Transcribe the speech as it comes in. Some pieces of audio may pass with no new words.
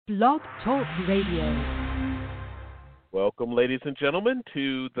Blog Talk Radio. Welcome, ladies and gentlemen,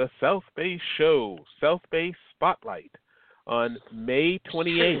 to the South Bay Show, South Bay Spotlight, on May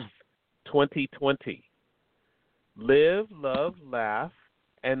 28th, 2020. Live, love, laugh,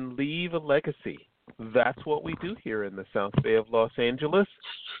 and leave a legacy. That's what we do here in the South Bay of Los Angeles,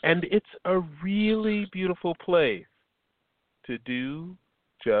 and it's a really beautiful place to do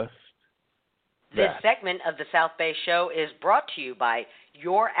just that. This segment of the South Bay Show is brought to you by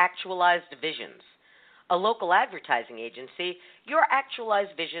Your Actualized Visions. A local advertising agency, Your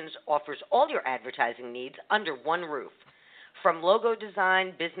Actualized Visions offers all your advertising needs under one roof. From logo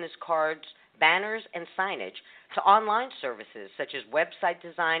design, business cards, banners, and signage to online services such as website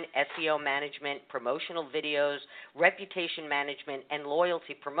design, SEO management, promotional videos, reputation management, and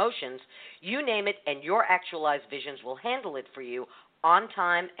loyalty promotions, you name it, and Your Actualized Visions will handle it for you on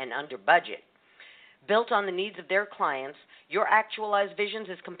time and under budget. Built on the needs of their clients, Your Actualized Visions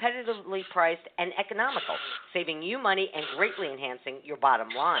is competitively priced and economical, saving you money and greatly enhancing your bottom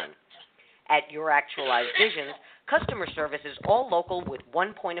line. At Your Actualized Visions, customer service is all local with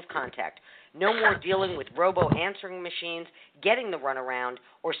one point of contact. No more dealing with robo-answering machines, getting the runaround,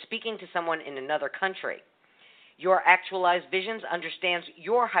 or speaking to someone in another country. Your Actualized Visions understands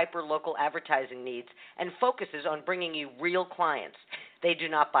your hyper-local advertising needs and focuses on bringing you real clients. They do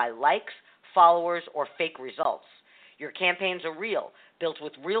not buy likes, followers, or fake results. Your campaigns are real, built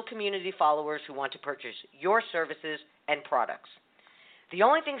with real community followers who want to purchase your services and products. The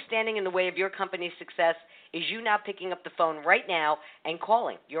only thing standing in the way of your company's success is you now picking up the phone right now and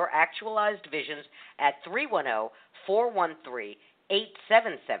calling Your Actualized Visions at 310-413-8773.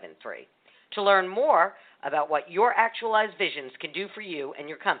 To learn more about what Your Actualized Visions can do for you and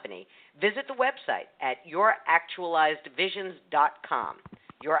your company, visit the website at youractualizedvisions.com.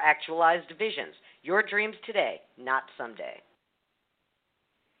 Your Actualized Visions, your dreams today, not someday.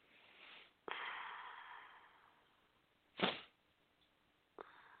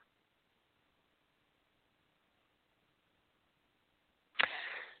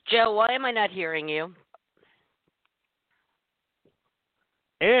 Joe, why am I not hearing you?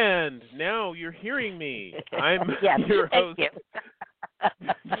 And now you're hearing me. I'm yes, your host, you.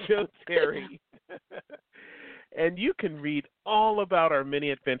 Joe Terry. And you can read all about our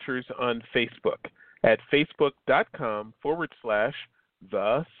mini adventures on Facebook at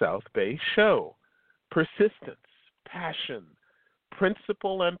facebook.com/The South Bay Show. Persistence, passion,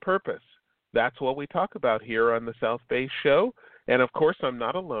 principle, and purpose. That's what we talk about here on the South Bay Show. And, of course, I'm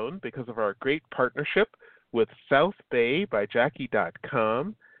not alone because of our great partnership with South Bay by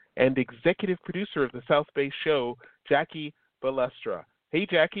Jackie.com and executive producer of the South Bay Show, Jackie Balestra. Hey,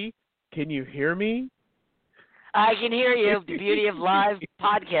 Jackie, can you hear me? I can hear you. The beauty of live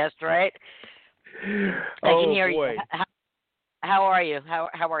podcast, right? I can hear boy. you. How are you? How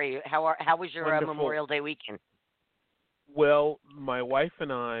are you? How was your Memorial Day weekend? Well, my wife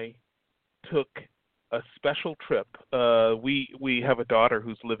and I took a special trip. We have a daughter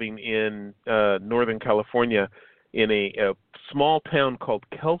who's living in Northern California in a small town called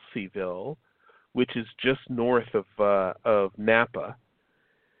Kelseyville, which is just north of Napa,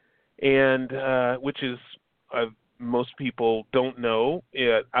 and which is most people don't know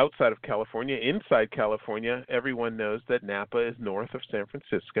outside of California. Inside California, everyone knows that Napa is north of San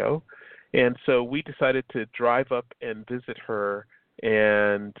Francisco. And so we decided to drive up and visit her,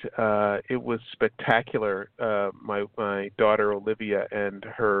 and it was spectacular. My daughter, Olivia, and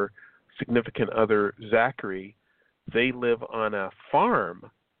her significant other, Zachary, they live on a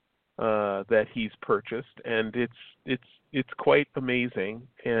farm that he's purchased, and it's quite amazing.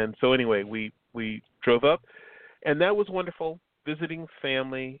 And so anyway, we drove up, and that was wonderful, visiting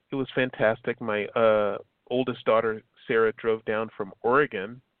family. It was fantastic. My oldest daughter, Sarah, drove down from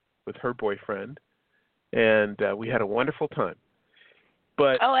Oregon with her boyfriend, and we had a wonderful time.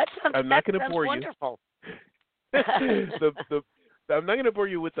 But I'm not going to bore wonderful. you. I'm not going to bore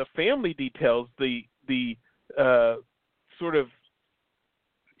you with the family details. The sort of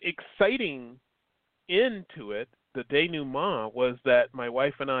exciting end to it, the denouement, was that my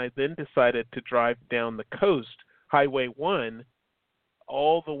wife and I then decided to drive down the coast, Highway 1,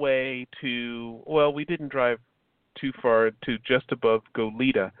 all the way to, well, we didn't drive too far, to just above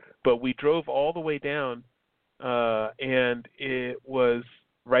Goleta, but we drove all the way down, and it was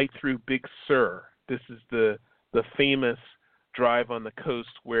right through Big Sur. This is the famous drive on the coast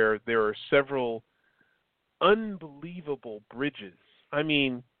where there are several unbelievable bridges. I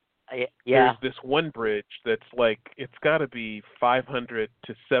mean, there's this one bridge that's like, it's got to be 500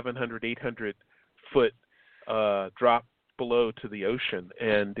 to 700, 800 foot drop below to the ocean,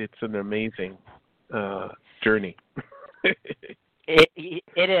 and it's an amazing journey.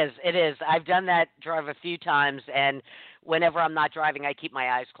 It is. I've done that drive a few times, and whenever I'm not driving, I keep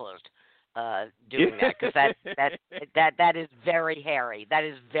my eyes closed doing that because that is very hairy. That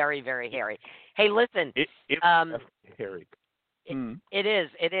is very very hairy. Hey, listen. It's Um, hairy. it, Mm. it is.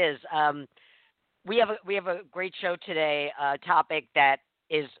 It is. We have a great show today. A topic that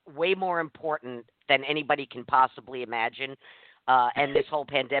is way more important than anybody can possibly imagine. And this whole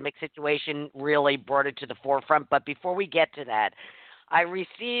pandemic situation really brought it to the forefront. But before we get to that, I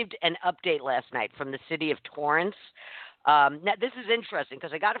received an update last night from the city of Torrance. Now, this is interesting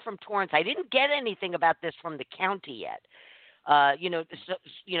because I got it from Torrance. I didn't get anything about this from the county yet.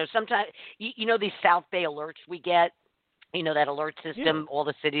 Sometimes you know these South Bay alerts we get. You know that alert system, all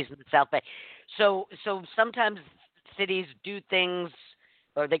the cities in the South Bay. So sometimes cities do things,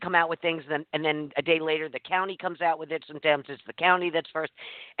 or they come out with things, and then a day later the county comes out with it. Sometimes it's the county that's first.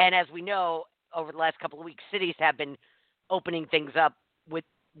 And as we know, over the last couple of weeks, cities have been opening things up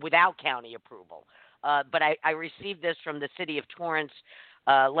without county approval. But I received this from the city of Torrance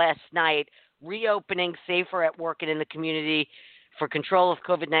last night, reopening safer at work and in the community for control of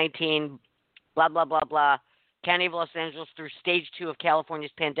COVID-19, blah, blah, blah, blah. County of Los Angeles through Stage 2 of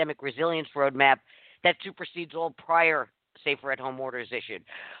California's Pandemic Resilience Roadmap that supersedes all prior safer at home orders issued.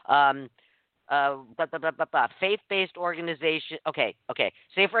 Faith-based organization. Okay.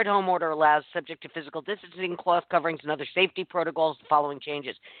 Safer at home order allows, subject to physical distancing, cloth coverings, and other safety protocols, the following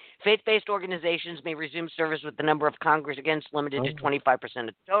changes. Faith-based organizations may resume service with the number of congregants limited to 25% of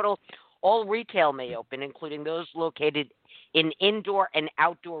the total. All retail may open, including those located in indoor and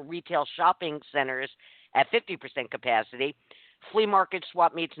outdoor retail shopping centers at 50% capacity. Flea markets,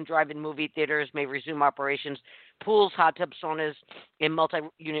 swap meets, and drive-in movie theaters may resume operations. Pools, hot tub saunas in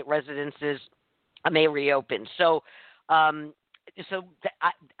multi-unit residences may reopen. And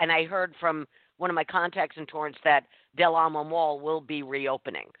I heard from one of my contacts in Torrance that Del Amo Mall will be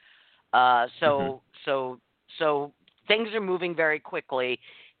reopening. So things are moving very quickly.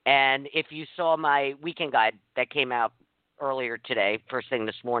 And if you saw my weekend guide that came out earlier today, first thing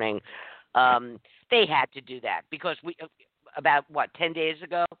this morning, they had to do that because about 10 days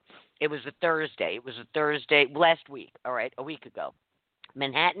ago, it was a Thursday. It was a Thursday last week, all right, a week ago.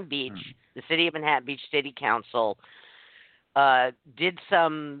 Manhattan Beach, the city of Manhattan Beach City Council, did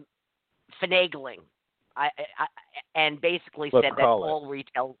some finagling and basically said that all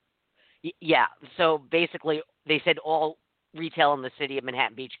retail, so basically they said all retail in the city of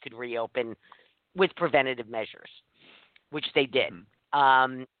Manhattan Beach could reopen with preventative measures, which they did.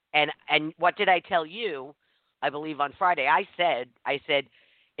 And what did I tell you? I believe on Friday, I said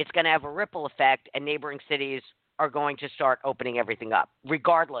it's going to have a ripple effect, and neighboring cities are going to start opening everything up,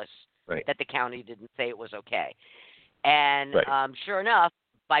 regardless that the county didn't say it was okay. And sure enough,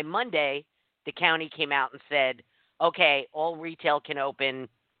 by Monday, the county came out and said, okay, all retail can open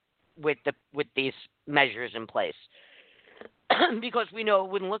with these measures in place, because we know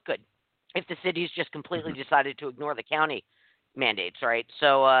it wouldn't look good if the cities just completely decided to ignore the county mandates, right?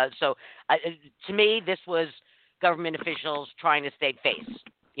 So to me, this was government officials trying to save face.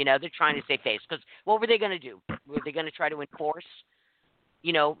 You know, they're trying to save face because what were they going to do? Were they going to try to enforce,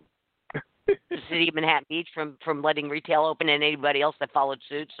 the city of Manhattan Beach from letting retail open and anybody else that followed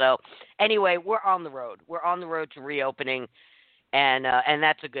suit? So anyway, we're on the road. We're on the road to reopening, and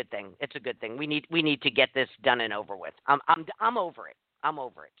that's a good thing. It's a good thing. We need to get this done and over with. I'm over it. I'm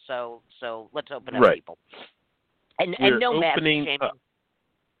over it. So let's open up, people. And no mask shaming.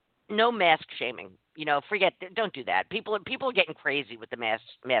 No mask shaming. Forget. Don't do that. People are getting crazy with the mask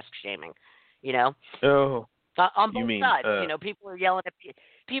shaming. Oh. On both sides. People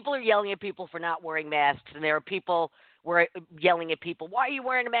are yelling at people for not wearing masks, and there are people yelling at people, "Why are you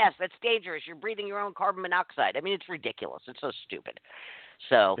wearing a mask? That's dangerous. You're breathing your own carbon monoxide." I mean, it's ridiculous. It's so stupid.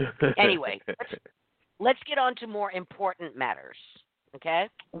 So anyway, let's get on to more important matters. Okay.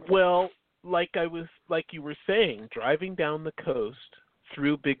 Well, like you were saying, driving down the coast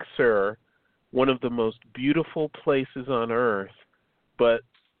through Big Sur, one of the most beautiful places on earth, but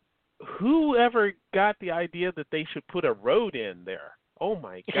whoever got the idea that they should put a road in there? Oh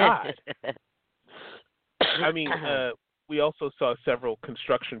my God. I mean, we also saw several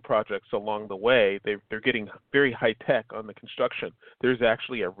construction projects along the way. They're getting very high tech on the construction. There's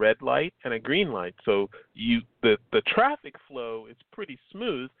actually a red light and a green light, so the traffic flow is pretty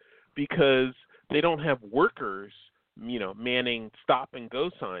smooth because they don't have workers, manning stop and go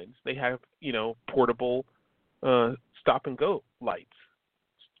signs. They have, portable stop and go lights,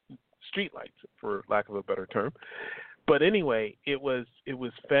 street lights, for lack of a better term. But anyway, it was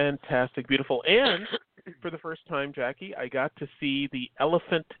fantastic, beautiful, and for the first time, Jackie, I got to see the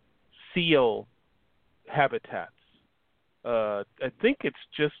elephant seal habitats I think it's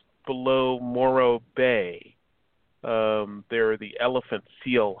just below Morro Bay. There are the elephant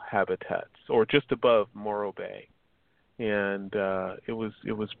seal habitats, or just above Morro Bay, and it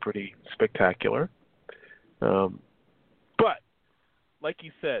was pretty spectacular. But like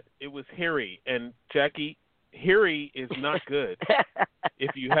you said, it was hairy, and Jackie, hairy is not good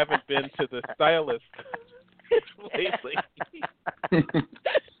if you haven't been to the stylist lately.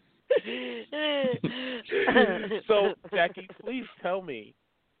 So, Jackie, please tell me,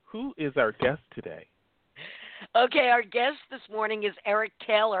 who is our guest today? Okay, our guest this morning is Eric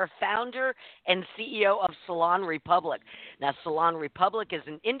Taylor, founder and CEO of Salon Republic. Now, Salon Republic is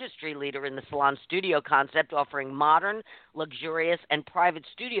an industry leader in the salon studio concept, offering modern, luxurious, and private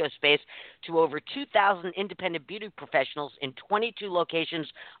studio space to over 2,000 independent beauty professionals in 22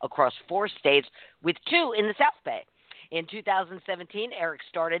 locations across 4 states, with 2 in the South Bay. In 2017, Eric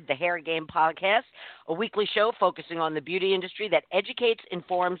started the Hair Game podcast, a weekly show focusing on the beauty industry that educates,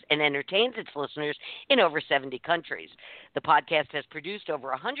 informs, and entertains its listeners in over 70 countries. The podcast has produced over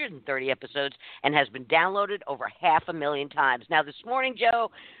 130 episodes and has been downloaded over 500,000 times. Now, this morning,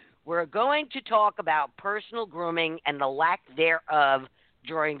 Joe, we're going to talk about personal grooming and the lack thereof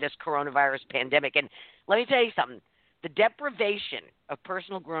during this coronavirus pandemic. And let me tell you something. The deprivation of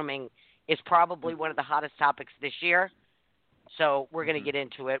personal grooming is probably one of the hottest topics this year. So we're going to get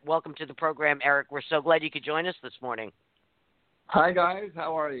into it. Welcome to the program, Eric. We're so glad you could join us this morning. Hi, guys.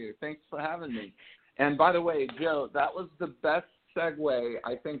 How are you? Thanks for having me. And by the way, Joe, that was the best segue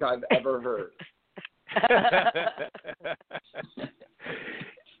I think I've ever heard.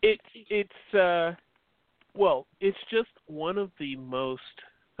 It's just one of the most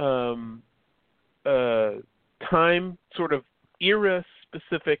time sort of era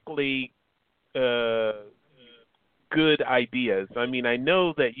specifically good ideas. I mean, I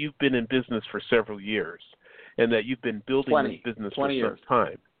know that you've been in business for several years and that you've been building this business for some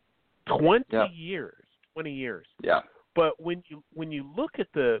time. 20 years. 20 years. Yeah. But when you look at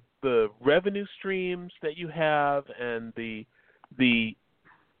the revenue streams that you have and the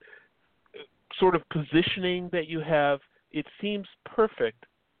sort of positioning that you have, it seems perfect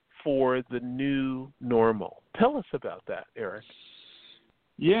for the new normal. Tell us about that, Eric.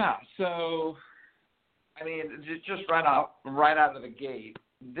 Yeah, so I mean, just right out of the gate,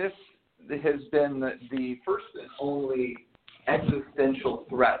 this has been the first and only existential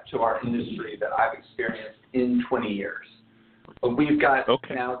threat to our industry that I've experienced in 20 years. We've got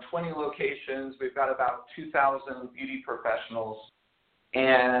now 20 locations. We've got about 2,000 beauty professionals.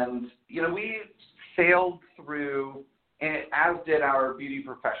 And, you know, we sailed through, and as did our beauty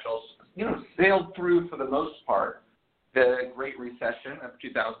professionals, sailed through for the most part the Great Recession of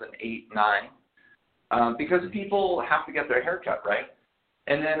 2008-9. Because people have to get their hair cut, right?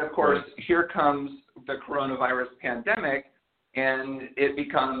 And then, of course, here comes the coronavirus pandemic, and it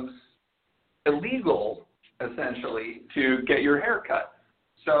becomes illegal, essentially, to get your hair cut.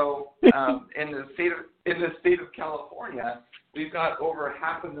 So in the state of California, we've got over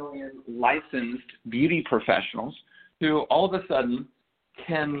 500,000 licensed beauty professionals who all of a sudden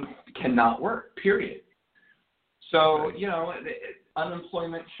cannot work, period. So,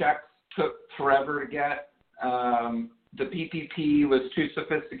 unemployment checks took forever to get. The PPP was too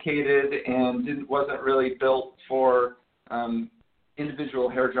sophisticated and wasn't really built for individual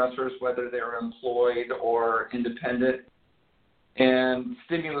hairdressers, whether they were employed or independent. And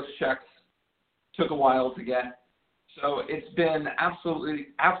stimulus checks took a while to get. So it's been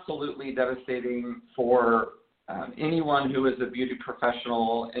absolutely devastating for anyone who is a beauty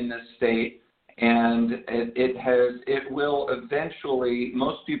professional in this state. And it will eventually,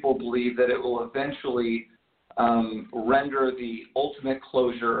 most people believe that it will eventually render the ultimate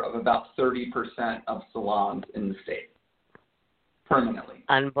closure of about 30% of salons in the state permanently.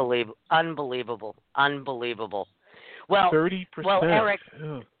 Unbelievable. Well, 30%. Well, Eric.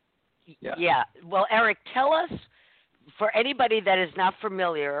 Yeah. Well, Eric, tell us, for anybody that is not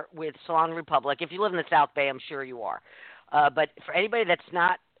familiar with Salon Republic, if you live in the South Bay, I'm sure you are. But for anybody that's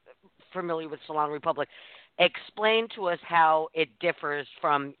not familiar with Salon Republic, explain to us how it differs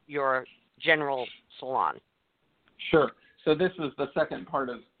from your general salon. Sure. So this is the second part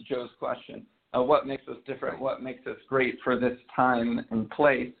of Joe's question. What makes us different? What makes us great for this time and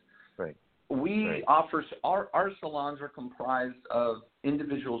place? Right. We offer our salons are comprised of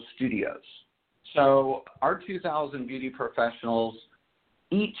individual studios. So our 2,000 beauty professionals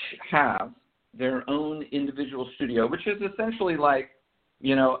each have their own individual studio, which is essentially like,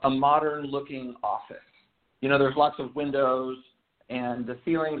 a modern-looking office. There's lots of windows, and the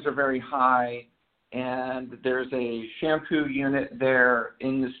ceilings are very high, and there's a shampoo unit there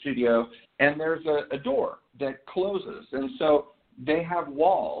in the studio, and there's a door that closes. And so they have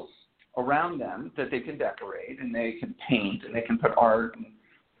walls around them that they can decorate, and they can paint, and they can put art and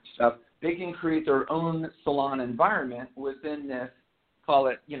stuff. They can create their own salon environment within this, call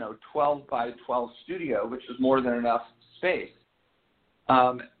it, 12 by 12 studio, which is more than enough space.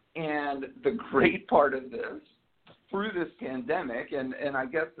 And the great part of this, through this pandemic, and I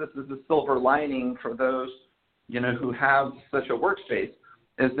guess this is a silver lining for those, who have such a workspace,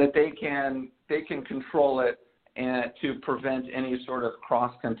 is that they can control it and to prevent any sort of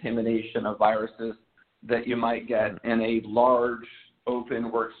cross-contamination of viruses that you might get in a large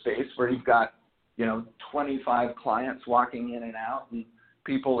open workspace where you've got, 25 clients walking in and out, and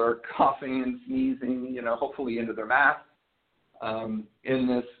people are coughing and sneezing, hopefully into their masks, in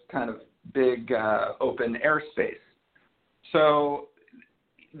this kind of big open airspace. So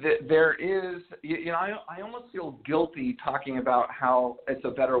there is, I almost feel guilty talking about how it's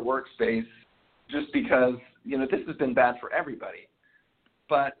a better workspace just because, this has been bad for everybody.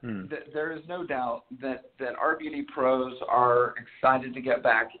 But there is no doubt that our beauty pros are excited to get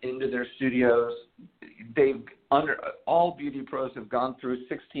back into their studios. All beauty pros have gone through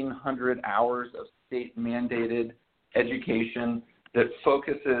 1,600 hours of state-mandated education that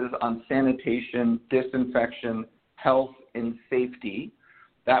focuses on sanitation, disinfection, health, and safety.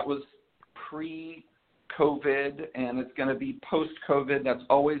 That was pre-COVID, and it's going to be post-COVID. That's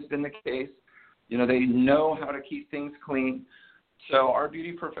always been the case. They know how to keep things clean. So our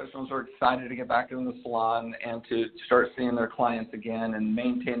beauty professionals are excited to get back into the salon and to start seeing their clients again and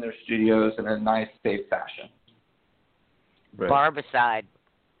maintain their studios in a nice, safe fashion. Right. Barbicide.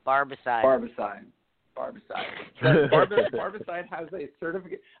 Barbicide has a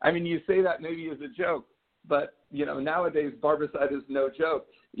certificate. I mean, you say that maybe as a joke, but, nowadays Barbicide is no joke.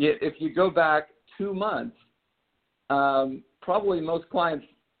 If you go back 2 months, probably most clients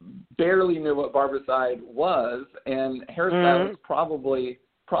barely knew what Barbicide was, and hairstylists probably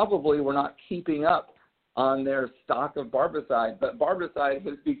were not keeping up on their stock of Barbicide. But Barbicide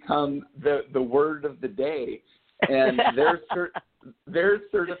has become the word of the day, and their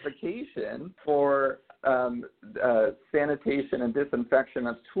certification for sanitation and disinfection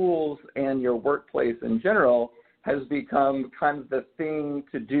of tools and your workplace in general has become kind of the thing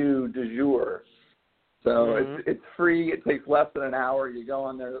to do du jour. So it's free. It takes less than an hour. You go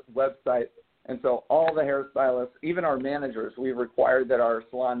on their website. And so all the hairstylists, even our managers, we've required that our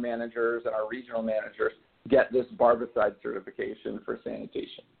salon managers and our regional managers get this Barbicide certification for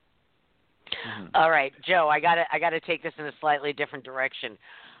sanitation. All right, Joe, I gotta take this in a slightly different direction.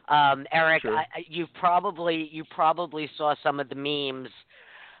 Eric, sure. You probably saw some of the memes.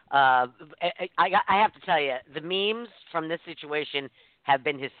 I have to tell you, the memes from this situation have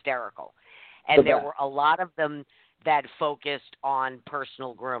been hysterical. And there were a lot of them that focused on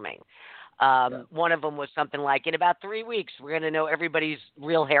personal grooming. One of them was something like, in about 3 weeks, we're going to know everybody's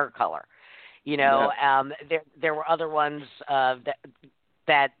real hair color. There were other ones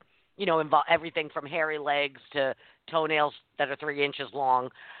that involve everything from hairy legs to toenails that are 3 inches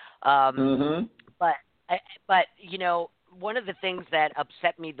long. But one of the things that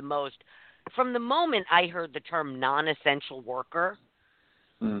upset me the most, from the moment I heard the term non-essential worker,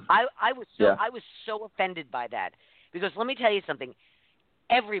 I was so offended by that, because let me tell you something.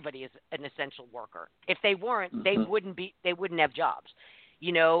 Everybody is an essential worker. If they weren't, they wouldn't have jobs.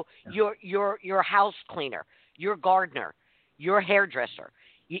 Your house cleaner, your gardener, your hairdresser,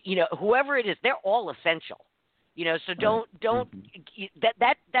 whoever it is, they're all essential. So don't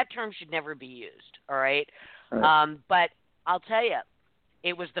that term should never be used. All right. But I'll tell you,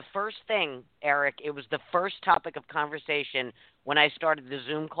 it was the first thing, Eric. It was the first topic of conversation when I started the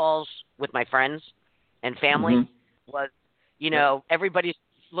Zoom calls with my friends and family. Was, everybody's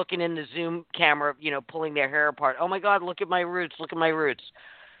looking in the Zoom camera, pulling their hair apart. Oh my God, look at my roots! Look at my roots.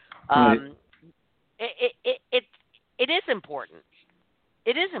 It is important.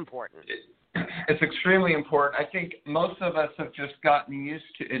 It is important. It's extremely important. I think most of us have just gotten used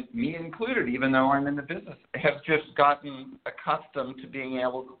to it, me included, even though I'm in the business, have just gotten accustomed to being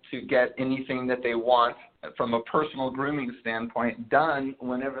able to get anything that they want from a personal grooming standpoint done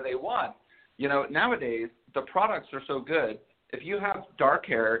whenever they want. Nowadays, the products are so good. If you have dark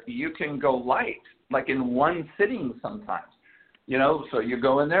hair, you can go light, like in one sitting sometimes. So you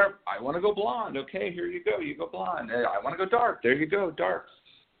go in there, I want to go blonde. Okay, here you go. You go blonde. I want to go dark. There you go, dark.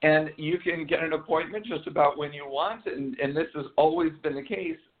 And you can get an appointment just about when you want, and this has always been the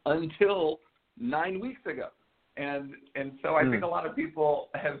case until 9 weeks ago. And so I think a lot of people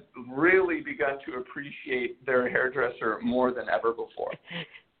have really begun to appreciate their hairdresser more than ever before.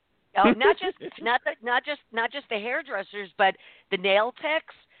 Not just the hairdressers, but the nail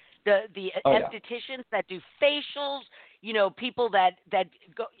techs, the estheticians that do facials, people that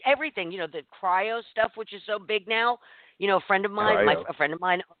go everything, the cryo stuff, which is so big now. A friend of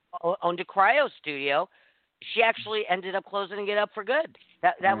mine, owned a cryo studio. She actually ended up closing it up for good.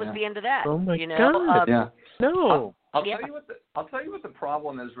 That was the end of that. Oh my God! No. I'll tell you what the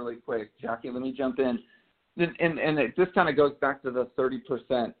problem is really quick, Jackie. Let me jump in, and this kind of goes back to the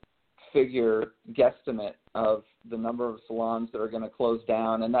 30% figure guesstimate of the number of salons that are going to close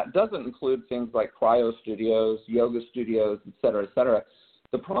down, and that doesn't include things like cryo studios, yoga studios, et cetera, et cetera.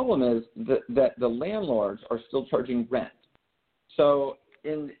 The problem is that the landlords are still charging rent. So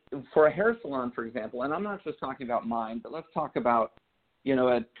for a hair salon, for example, and I'm not just talking about mine, but let's talk about,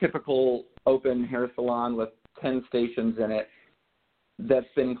 a typical open hair salon with 10 stations in it that's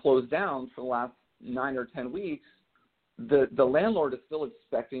been closed down for the last 9 or 10 weeks. The landlord is still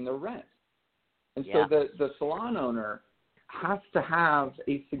expecting the rent. And so the salon owner has to have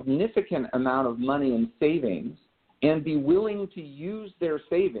a significant amount of money in savings and be willing to use their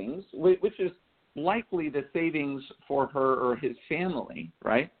savings, which is likely the savings for her or his family,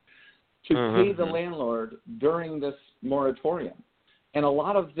 right, to pay the landlord during this moratorium. And a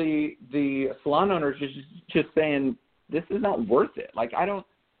lot of the salon owners are just saying, this is not worth it. Like, I don't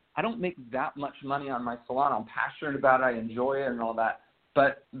make that much money on my salon. I'm passionate about it. I enjoy it and all that.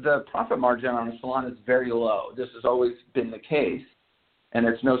 But the profit margin on a salon is very low. This has always been the case, and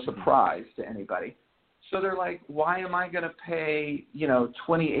it's no surprise to anybody. So they're like, why am I going to pay,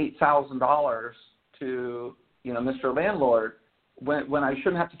 $28,000 to, Mr. Landlord when I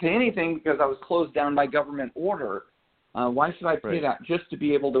shouldn't have to pay anything because I was closed down by government order? Why should I pay that just to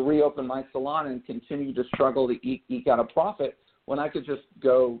be able to reopen my salon and continue to struggle to eke out a profit when I could just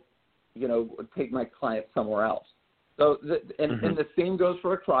go, take my client somewhere else? So, and the same goes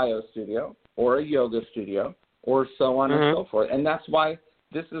for a cryo studio or a yoga studio or so on and so forth. And that's why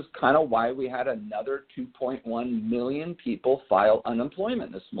this is kind of why we had another 2.1 million people file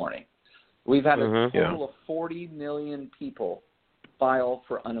unemployment this morning. We've had a total of 40 million people file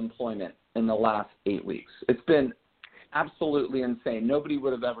for unemployment in the last 8 weeks. It's been absolutely insane. Nobody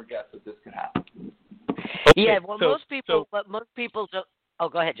would have ever guessed that this could happen. Okay, most people don't. Oh,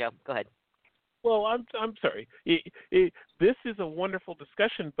 go ahead, Joe. Go ahead. Well, I'm sorry. This is a wonderful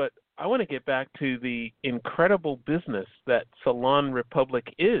discussion, but I want to get back to the incredible business that Salon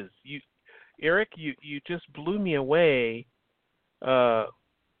Republic is. Eric, you just blew me away.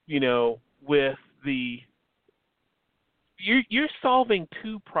 With you're solving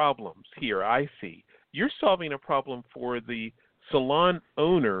two problems here. I see. You're solving a problem for the salon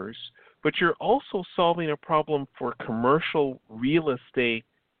owners, but you're also solving a problem for commercial real estate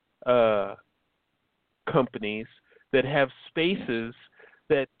companies that have spaces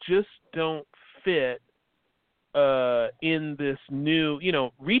that just don't fit in this new.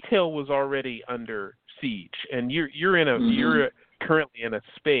 Retail was already under siege, and you're currently in a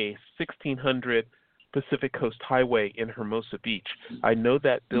space, 1600 Pacific Coast Highway in Hermosa Beach. I know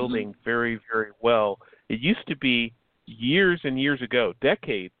that building very, very well. It used to be years and years ago,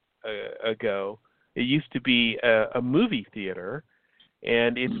 decades ago, it used to be a movie theater,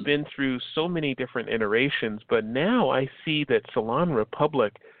 and it's been through so many different iterations. But now I see that Salon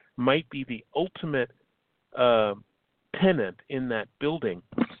Republic might be the ultimate tenant in that building,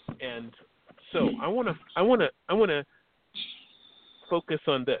 and so I want to focus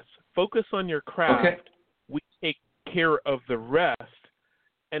on this. Focus on your craft. Okay. We take care of the rest.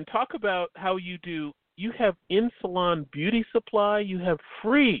 And talk about how you have in-salon beauty supply, you have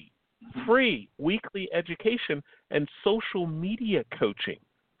free weekly education and social media coaching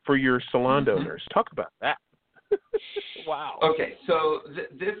for your salon owners. Talk about that. Wow. Okay, so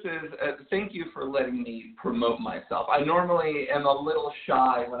this is, thank you for letting me promote myself. I normally am a little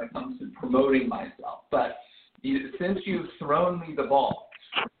shy when it comes to promoting myself, but since you've thrown me the ball,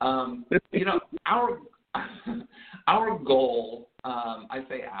 our goal, I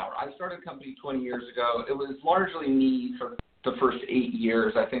started a company 20 years ago. It was largely me for the first 8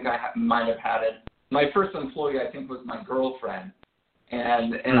 years. I think I might have had it. My first employee, I think, was my girlfriend,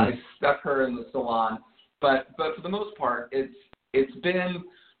 and I stuck her in the salon. But for the most part, it's been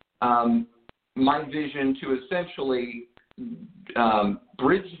my vision to essentially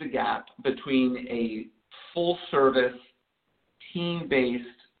bridge the gap between a full-service,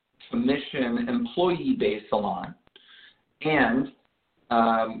 team-based, commission, employee-based salon and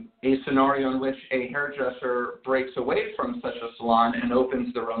a scenario in which a hairdresser breaks away from such a salon and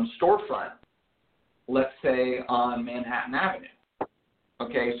opens their own storefront, let's say on Manhattan Avenue.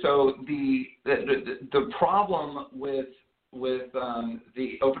 Okay, so the problem with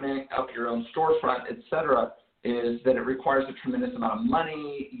the opening up your own storefront, et cetera, is that it requires a tremendous amount of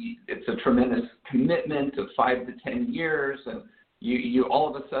money. It's a tremendous commitment of 5 to 10 years, and you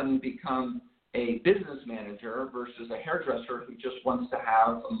all of a sudden become a business manager versus a hairdresser who just wants to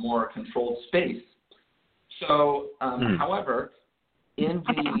have a more controlled space. So, however, in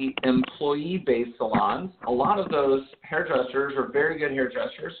the employee-based salons, a lot of those hairdressers are very good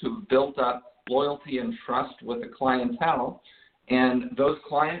hairdressers who've built up loyalty and trust with the clientele, and those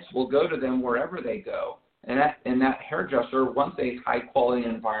clients will go to them wherever they go. And that hairdresser wants a high-quality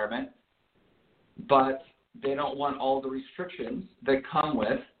environment, but they don't want all the restrictions that come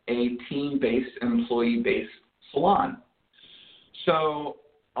with a team-based, employee-based salon. So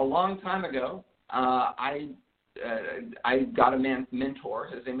a long time ago, I got a mentor.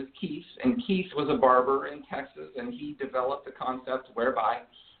 His name is Keith, and Keith was a barber in Texas, and he developed a concept whereby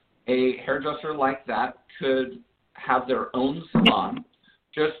a hairdresser like that could have their own salon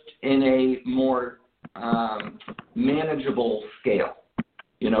just in a more manageable scale,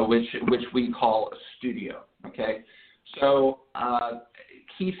 which we call a studio, okay? So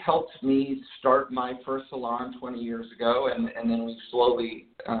Keith helped me start my first salon 20 years ago, and then we slowly,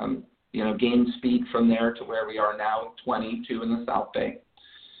 gained speed from there to where we are now, 22 in the South Bay.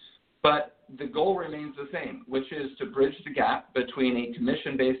 But the goal remains the same, which is to bridge the gap between a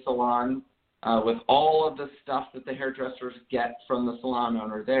commission-based salon with all of the stuff that the hairdressers get from the salon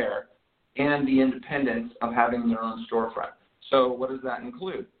owner there and the independence of having their own storefront. So what does that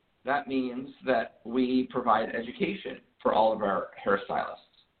include? That means that we provide education for all of our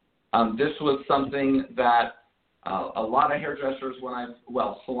hairstylists. This was something that a lot of hairdressers,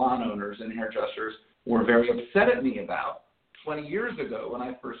 salon owners and hairdressers were very upset at me about 20 years ago when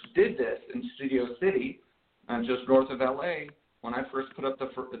I first did this in Studio City, just north of LA. When I first put up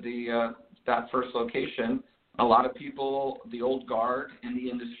that first location, a lot of people, the old guard in the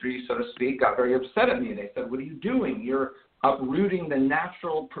industry, so to speak, got very upset at me. They said, "What are you doing? You're uprooting the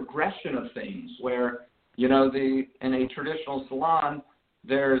natural progression of things where, in a traditional salon,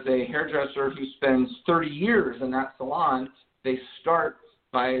 there's a hairdresser who spends 30 years in that salon. They start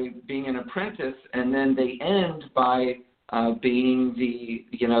by being an apprentice, and then they end by being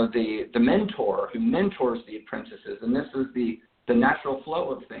the mentor who mentors the apprentices, and this is the natural flow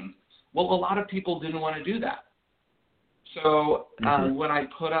of things." Well, a lot of people didn't want to do that. So when I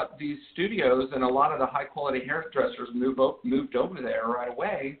put up these studios, and a lot of the high-quality hairdressers moved over there right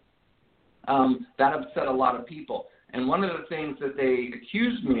away, that upset a lot of people. And one of the things that they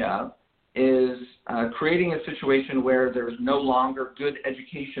accused me of is creating a situation where there's no longer good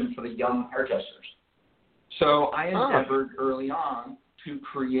education for the young hairdressers. So I endeavored early on to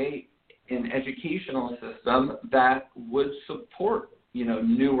create an educational system that would support,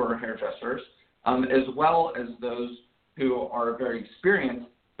 newer hairdressers, as well as those who are very experienced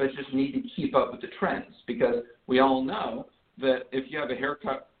but just need to keep up with the trends. Because we all know that if you have a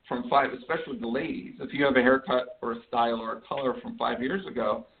haircut from especially the ladies, if you have a haircut or a style or a color from 5 years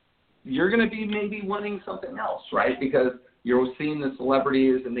ago, you're going to be maybe wanting something else, right? Because you're seeing the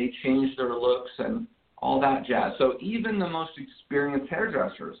celebrities and they change their looks and all that jazz. So even the most experienced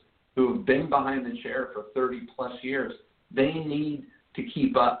hairdressers who have been behind the chair for 30 plus years, they need to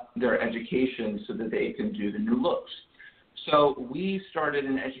keep up their education so that they can do the new looks. So we started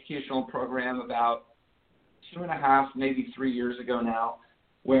an educational program about 2.5, maybe 3 years ago now,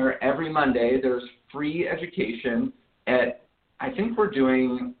 where every Monday there's free education at, I think we're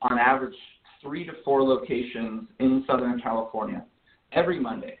doing on average 3 to 4 locations in Southern California every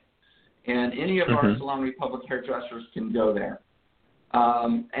Monday. And any of our Salon Republic hairdressers can go there.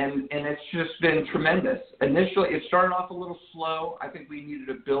 And it's just been tremendous. Initially, it started off a little slow. I think we needed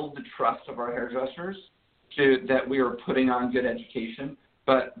to build the trust of our hairdressers that we were putting on good education.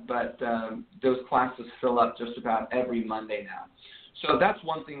 But those classes fill up just about every Monday now. So that's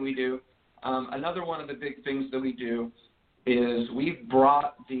one thing we do. Another one of the big things that we do is we've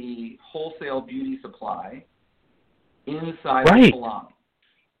brought the wholesale beauty supply inside the salon.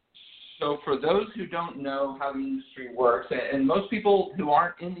 So for those who don't know how the industry works, and most people who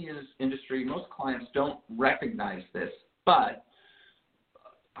aren't in the industry, most clients don't recognize this, but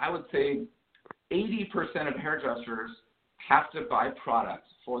I would say 80% of hairdressers have to buy products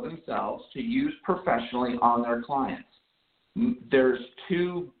for themselves to use professionally on their clients. There's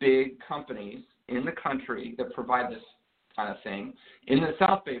 2 big companies in the country that provide this kind of thing. In the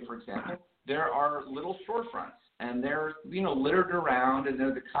South Bay, for example, there are little storefronts, and they're littered around, and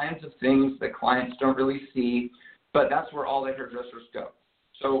they're the kinds of things that clients don't really see, but that's where all the hairdressers go.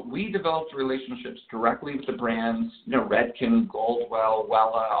 So we developed relationships directly with the brands, Redken, Goldwell,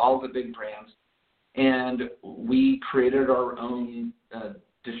 Wella, all the big brands, and we created our own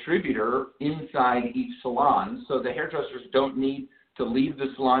distributor inside each salon, so the hairdressers don't need to leave the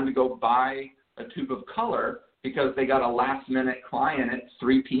salon to go buy a tube of color because they got a last-minute client at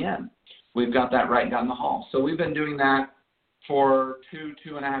 3 p.m. We've got that right down the hall. So we've been doing that for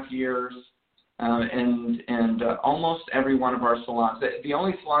 2.5 years, and almost every one of our salons. The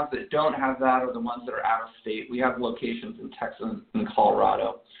only salons that don't have that are the ones that are out of state. We have locations in Texas and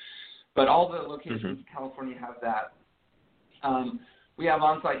Colorado, but all the locations in California have that. We have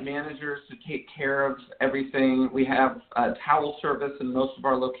on-site managers to take care of everything. We have towel service in most of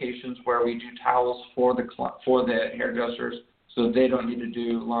our locations where we do towels for the hairdressers so they don't need to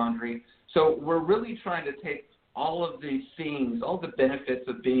do laundry. So we're really trying to take all of these things, all the benefits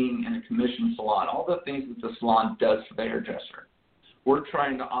of being in a commission salon, all the things that the salon does for the hairdresser. We're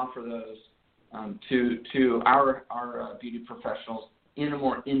trying to offer those to our beauty professionals in a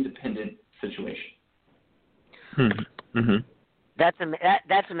more independent situation. Mm-hmm. That's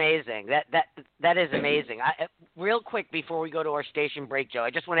amazing. That is amazing. Real quick before we go to our station break, Joe, I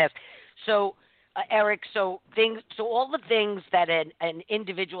just want to ask. So, Eric, so all the things that an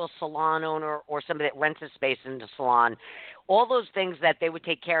individual salon owner or somebody that rents a space in the salon, all those things that they would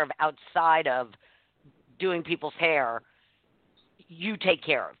take care of outside of doing people's hair, you take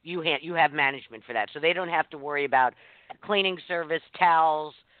care of. You have management for that, so they don't have to worry about cleaning service,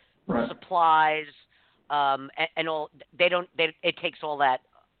 towels, right, supplies. And all it takes all that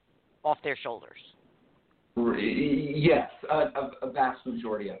off their shoulders. Yes, a vast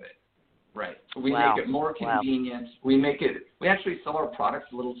majority of it. Right. We Wow. make it more convenient. Wow. We actually sell our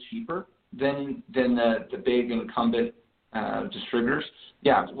products a little cheaper than the big incumbent distributors.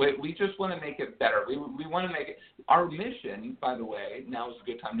 Yeah, we just want to make it better. We want to make it. Our mission, by the way, now is a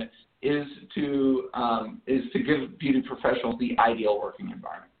good time is to give beauty professionals the ideal working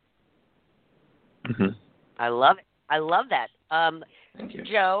environment. Mm-hmm. I love it. I love that. Thank you.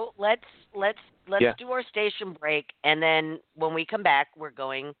 Joe, let's do our station break, and then when we come back, we're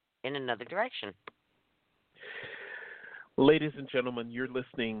going in another direction. Ladies and gentlemen, you're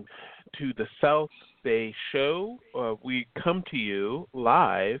listening to the South Bay Show. We come to you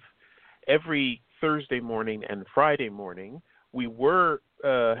live every Thursday morning and Friday morning. We were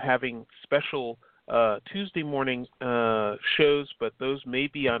having special Tuesday morning shows, but those may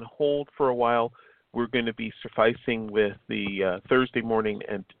be on hold for a while. We're going to be sufficing with the Thursday morning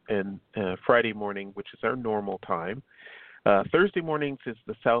and Friday morning, which is our normal time. Thursday mornings is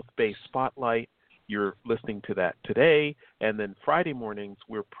the South Bay Spotlight. You're listening to that today. And then Friday mornings,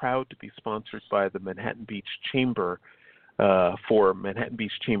 we're proud to be sponsored by the Manhattan Beach Chamber for Manhattan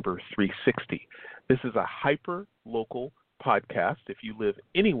Beach Chamber 360. This is a hyper-local podcast. If you live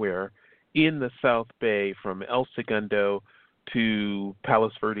anywhere in the South Bay, from El Segundo to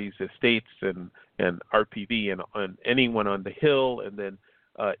Palos Verdes Estates and RPV and anyone on the Hill, and then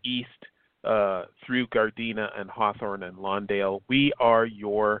east through Gardena and Hawthorne and Lawndale, we are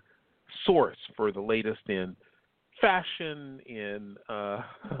your source for the latest in fashion, in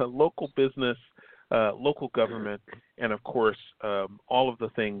local business, local government, and of course all of the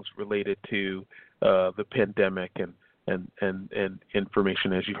things related to the pandemic and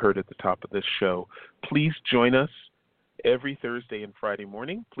information, as you heard at the top of this show. Please join us every Thursday and Friday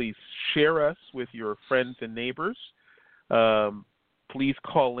morning. Please share us with your friends and neighbors. Please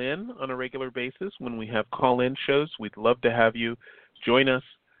call in on a regular basis when we have call-in shows. We'd love to have you join us.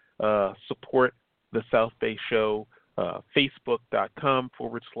 Support the South Bay Show,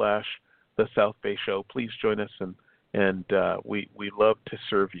 Facebook.com/the South Bay Show. Please join us, and we love to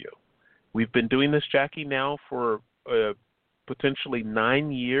serve you. We've been doing this, Jackie, now for potentially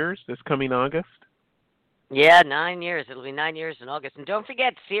 9 years this coming August. Yeah, 9 years. It'll be 9 years in August. And don't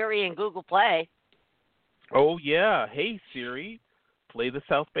forget Siri and Google Play. Oh, yeah. Hey, Siri, play the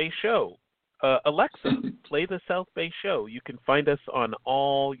South Bay Show. Alexa, play the South Bay Show. You can find us on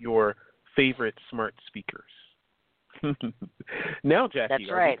all your favorite smart speakers. Now, Jackie, That's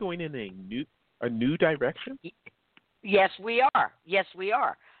right. Are we going in a new direction? Yes, we are. Yes, we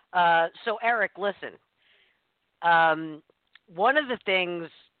are. So, Eric, listen. One of the things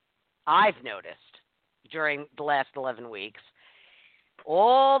I've noticed during the last 11 weeks,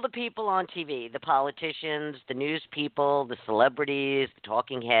 all the people on TV, the politicians, the news people, the celebrities, the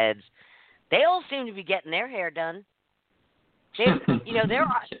talking heads, they all seem to be getting their hair done. They,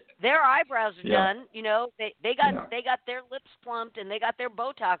 their eyebrows are done. They got their lips plumped and they got their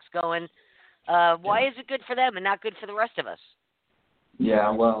Botox going. Why is it good for them and not good for the rest of us? Yeah,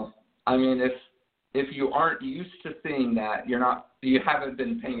 well, I mean, if you aren't used to seeing that, you haven't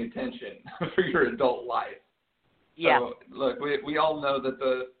been paying attention for your adult life. Yeah. So look, we all know that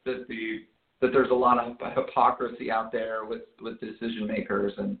the that there's a lot of hypocrisy out there with decision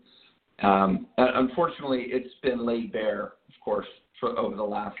makers, and unfortunately, it's been laid bare, of course, over the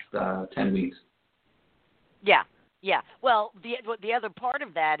last 10 weeks. Yeah. Yeah. Well, the other part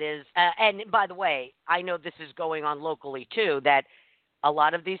of that is, and by the way, I know this is going on locally too, that a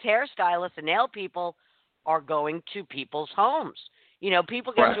lot of these hairstylists and nail people are going to people's homes.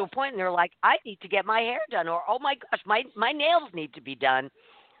 People get to a point and they're like, I need to get my hair done, or oh my gosh, my nails need to be done,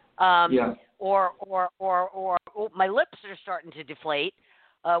 or oh, my lips are starting to deflate,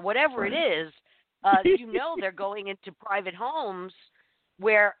 whatever it is. They're going into private homes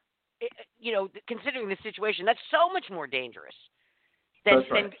where, considering the situation, that's so much more dangerous than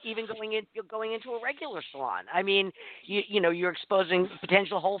even going into a regular salon. I mean, you're exposing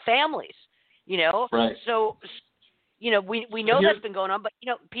potential whole families. Right. So, we know that's been going on, but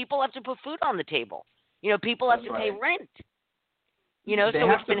people have to put food on the table. People have to pay rent. They so have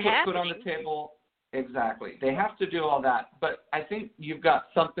it's to been put happening. food on the table. Exactly. They have to do all that, but I think you've got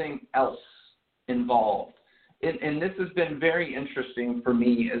something else involved. And this has been very interesting for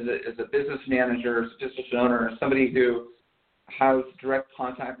me as a business manager, as a business owner, as somebody who has direct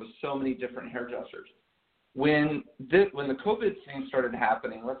contact with so many different hairdressers. When the COVID thing started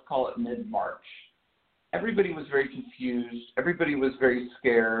happening, let's call it mid-March, everybody was very confused. Everybody was very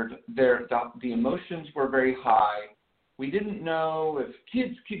scared. The emotions were very high. We didn't know if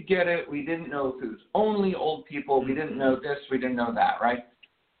kids could get it. We didn't know if it was only old people. We didn't know this. We didn't know that, right?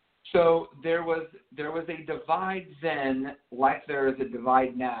 So there was a divide then, like there is a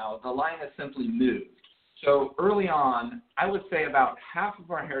divide now. The line has simply moved. So early on, I would say about half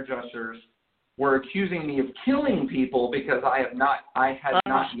of our hairdressers were accusing me of killing people because I had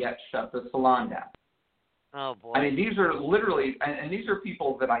not yet shut the salon down. Oh boy! I mean, these are literally, and these are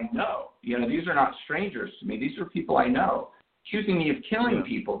people that I know. These are not strangers to me. These are people I know, accusing me of killing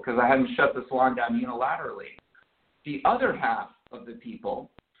people because I hadn't shut the salon down unilaterally. The other half of the people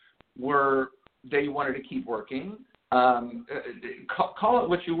they wanted to keep working. Call it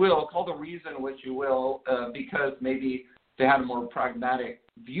what you will, call the reason what you will, because maybe they had a more pragmatic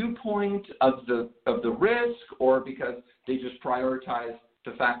viewpoint of the risk, or because they just prioritized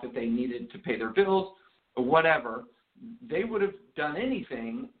the fact that they needed to pay their bills, or whatever. They would have done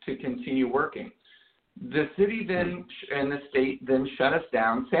anything to continue working. The city then and the state then shut us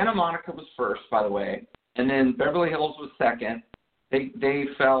down. Santa Monica was first, by the way, and then Beverly Hills was second. They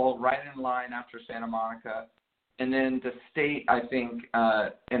fell right in line after Santa Monica. And then the state, I think,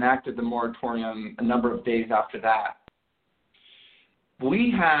 enacted the moratorium a number of days after that. We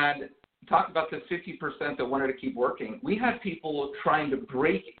had, talk about the 50% that wanted to keep working. We had people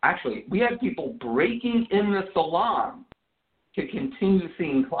we had people breaking in the salon to continue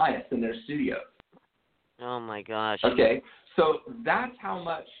seeing clients in their studios. Oh, my gosh. Okay, so that's how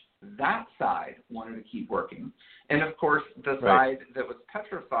much that side wanted to keep working. And, of course, the side that was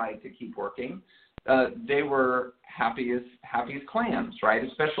petrified to keep working, they were happy as clams, right,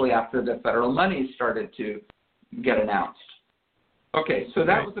 especially after the federal money started to get announced. Okay, so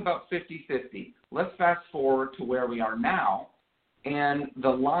that was about 50-50. Let's fast forward to where we are now, and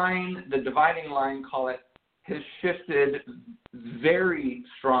the dividing line, call it, has shifted very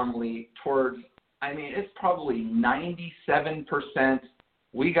strongly towards, it's probably 97%,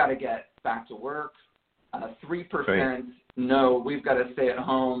 we got to get back to work, 3%, no, we've got to stay at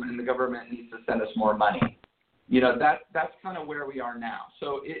home and the government needs to send us more money. That's kind of where we are now.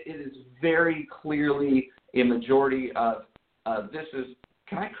 So it is very clearly a majority of this is,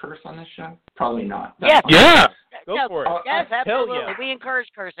 can I curse on this show? Probably not. Yes. Yeah. Go for it. Yes, absolutely. Yeah. We encourage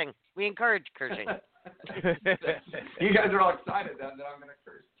cursing. You guys are all excited that I'm going to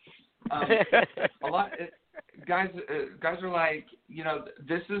curse. Guys are like,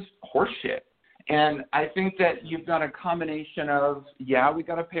 this is horseshit. And I think that you've got a combination of, we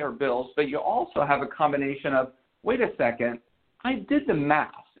got to pay our bills, but you also have a combination of, wait a second, I did the math,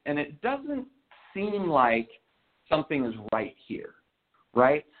 and it doesn't seem like something is right here,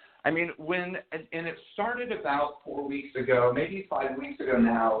 right? And it started about 4 weeks ago, maybe 5 weeks ago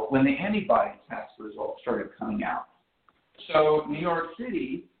now, when the antibody test results started coming out. So New York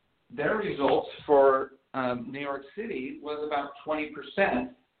City, their results for New York City was about 20%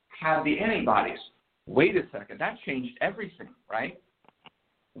 had the antibodies. Wait a second, that changed everything, right?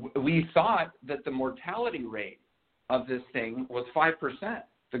 We thought that the mortality rate of this thing was 5%.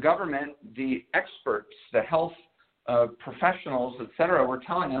 The government, the experts, the health professionals, et cetera, were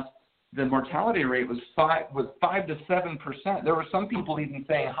telling us the mortality rate was 5 to 7%. There were some people even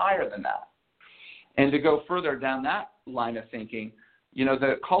saying higher than that. And to go further down that line of thinking,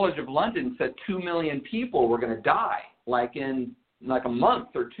 the College of London said 2 million people were going to die, in a month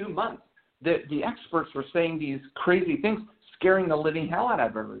or 2 months. the experts were saying these crazy things, scaring the living hell out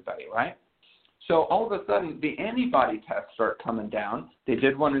of everybody, right? So all of a sudden, the antibody tests start coming down. They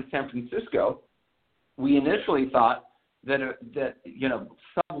did one in San Francisco. We initially thought that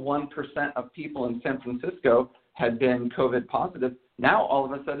sub 1% of people in San Francisco had been COVID positive. Now, all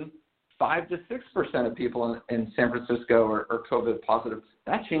of a sudden, 5 to 6% of people in San Francisco are COVID positive.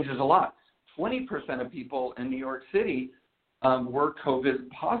 That changes a lot. 20% of people in New York City were COVID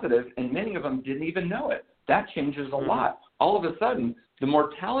positive, and many of them didn't even know it. That changes a lot. All of a sudden, the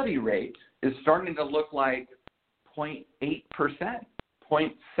mortality rate is starting to look like 0.8%,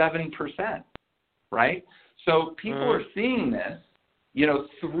 0.7%, right? So people are seeing this,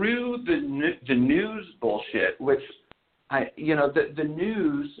 through the news bullshit, which the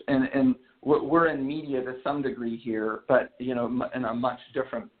news, and we're in media to some degree here, but, in a much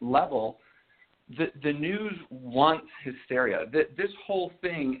different level. The news wants hysteria. This whole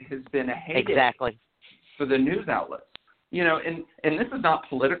thing has been a heyday for the news outlets. And this is not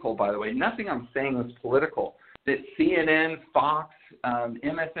political, by the way. Nothing I'm saying is political. That CNN, Fox,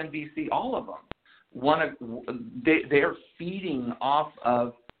 MSNBC, all of them, they are feeding off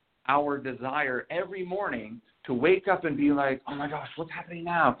of our desire every morning to wake up and be like, oh my gosh, what's happening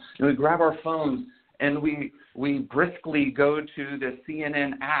now? And we grab our phones and we briskly go to the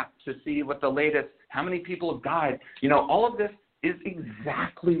CNN app to see what the latest, how many people have died. All of this is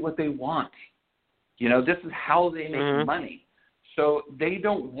exactly what they want. This is how they make money. So they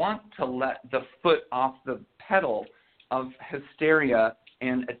don't want to let the foot off the pedal of hysteria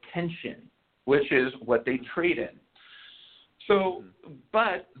and attention, which is what they trade in. So,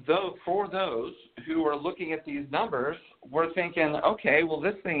 but for those who are looking at these numbers, we're thinking, okay, well,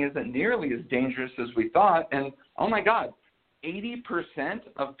 this thing isn't nearly as dangerous as we thought. And, oh, my God, 80%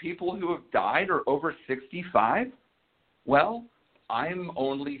 of people who have died are over 65? Well, I'm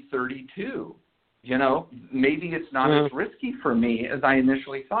only 32. Maybe it's not as risky for me as I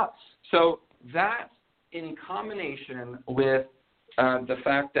initially thought. So that, in combination with the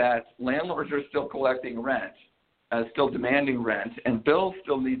fact that landlords are still collecting rent, still demanding rent, and bills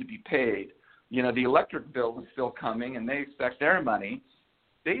still need to be paid, the electric bill is still coming, and they expect their money,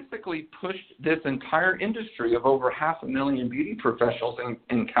 basically pushed this entire industry of over 500,000 beauty professionals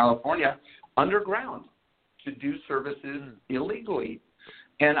in California underground to do services illegally.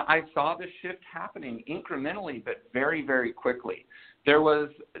 And I saw the shift happening incrementally, but very, very quickly. There was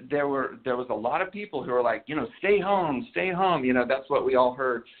a lot of people who were like, stay home. That's what we all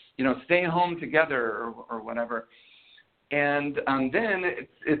heard, stay home together or whatever. And then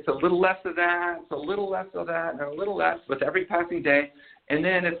it's a little less of that, it's a little less of that, and a little less with every passing day. And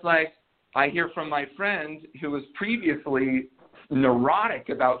then it's like I hear from my friend who was previously neurotic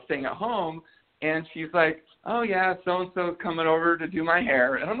about staying at home, and she's like, oh, yeah, so-and-so coming over to do my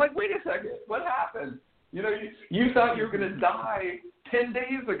hair. And I'm like, wait a second, what happened? You thought you were going to die 10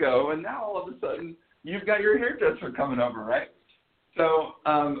 days ago, and now all of a sudden you've got your hairdresser coming over, right? So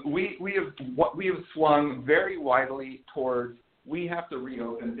we have swung very widely towards we have to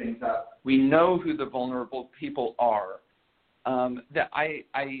reopen things up. We know who the vulnerable people are. That I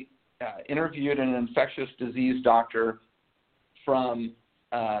interviewed an infectious disease doctor from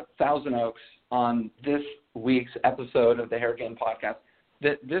Thousand Oaks on this week's episode of the Hair Game podcast.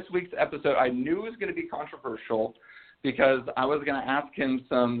 This week's episode I knew was going to be controversial because I was going to ask him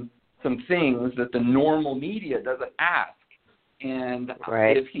some things that the normal media doesn't ask. And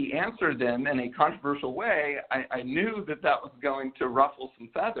if he answered them in a controversial way, I knew that was going to ruffle some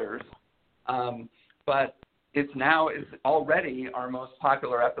feathers. But it's already our most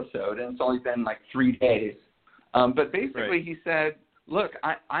popular episode, and it's only been like 3 days. But basically he said, look,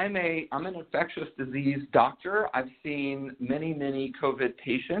 I'm an infectious disease doctor. I've seen many, many COVID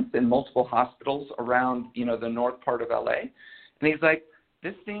patients in multiple hospitals around, the north part of LA. And he's like,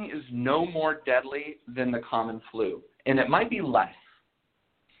 this thing is no more deadly than the common flu. And it might be less.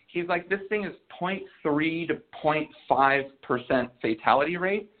 He's like, this thing is 0.3 to 0.5% fatality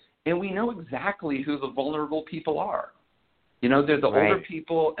rate, and we know exactly who the vulnerable people are. They're the older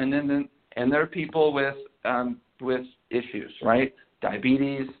people, and there are people with issues, right?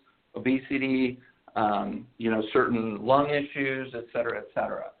 Diabetes, obesity, certain lung issues, et cetera, et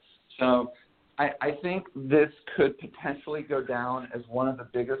cetera. So I think this could potentially go down as one of the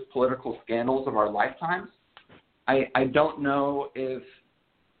biggest political scandals of our lifetimes. I don't know if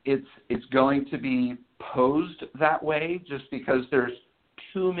it's going to be posed that way just because there's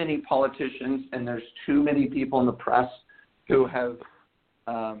too many politicians and there's too many people in the press who have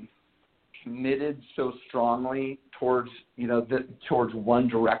committed so strongly towards one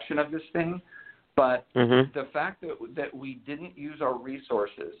direction of this thing. But the fact that we didn't use our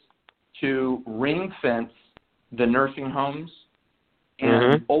resources to ring fence the nursing homes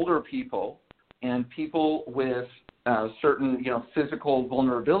and older people and people with certain, physical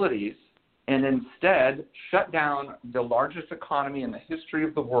vulnerabilities, and instead shut down the largest economy in the history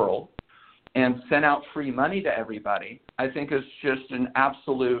of the world and sent out free money to everybody, I think is just an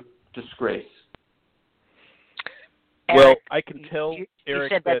absolute disgrace. Well, Eric, I can tell,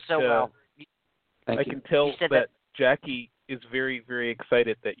 Eric, you said that so well. I can tell that Jackie is very, very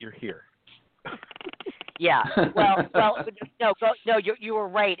excited that you're here. Yeah. Well, no, you were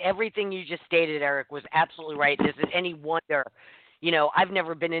right. Everything you just stated, Eric, was absolutely right. Is it any wonder? I've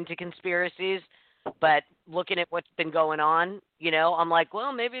never been into conspiracies, but looking at what's been going on, I'm like,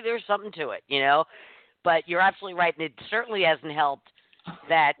 well, maybe there's something to it, But you're absolutely right, and it certainly hasn't helped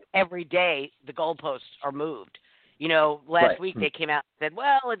that every day the goalposts are moved. Last week they came out and said,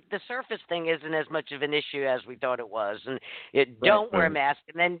 well, the surface thing isn't as much of an issue as we thought it was, and don't wear a mask,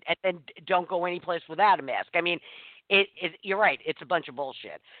 and then don't go any place without a mask. I mean, you're right. It's a bunch of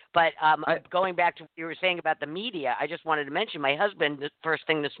bullshit. But going back to what you were saying about the media, I just wanted to mention my husband, the first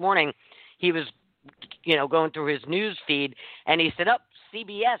thing this morning, he was, going through his news feed, and he said,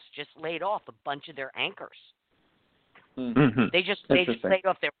 CBS just laid off a bunch of their anchors. Mm-hmm. They just laid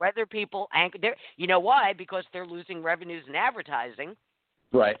off their weather people. You know why? Because they're losing revenues in advertising.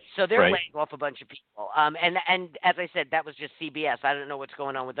 Right. So they're laying off a bunch of people. And as I said, that was just CBS. I don't know what's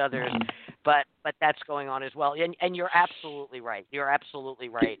going on with others, but that's going on as well. And you're absolutely right. You're absolutely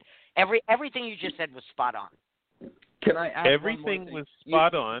right. Everything you just said was spot on. Can I add everything was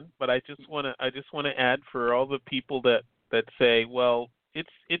spot on, but I just want to add for all the people that say, well, it's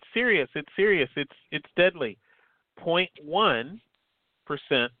serious, it's deadly.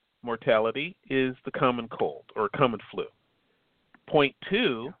 0.1% mortality is the common cold or common flu.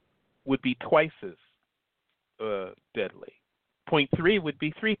 0.2 would be twice as deadly. 0.3 would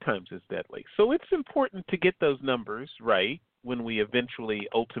be 3 times as deadly. So it's important to get those numbers right when we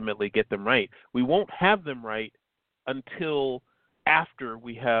ultimately get them right. We won't have them right until after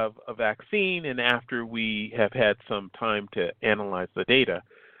we have a vaccine and after we have had some time to analyze the data.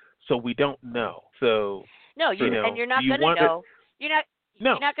 So we don't know. So no, and you're not going to know. You're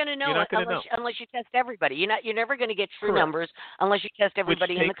not going to know unless you test everybody. You're never going to get true numbers unless you test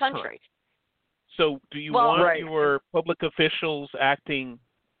everybody in the country. Time. So do you want your public officials acting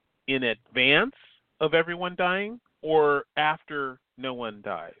in advance of everyone dying or after no one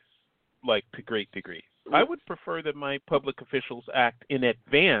dies, like to great degrees? I would prefer that my public officials act in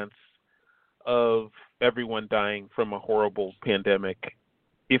advance of everyone dying from a horrible pandemic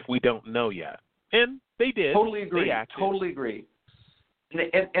if we don't know yet. And they did. Totally agree. They acted. Totally agree.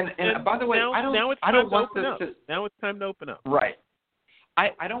 And by the way, now it's time to open up. Right.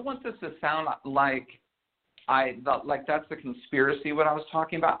 I don't want this to sound like that's a conspiracy what I was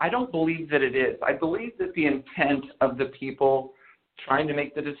talking about. I don't believe that it is. I believe that the intent of the people trying to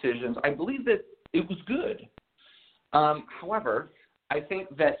make the decisions, I believe that it was good. However, I think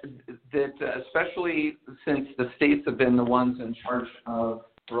that especially since the states have been the ones in charge of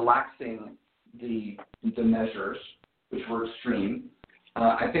relaxing the measures, which were extreme,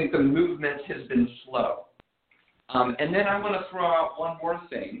 I think the movement has been slow. And then I want to throw out one more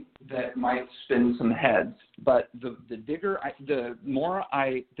thing that might spin some heads, but the deeper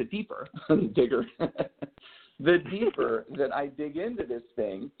that I dig into this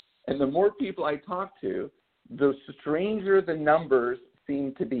thing, and the more people I talk to, the stranger the numbers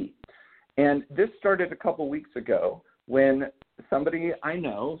seem to be. And this started a couple weeks ago when somebody I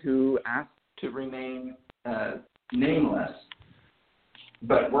know who asked to remain nameless,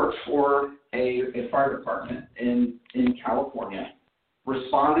 but works for a fire department in California,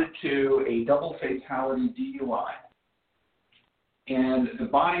 responded to a double fatality DUI. And the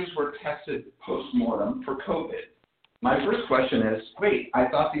bodies were tested post-mortem for COVID. My first question is, wait, I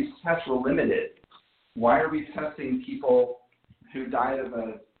thought these tests were limited. Why are we testing people who died of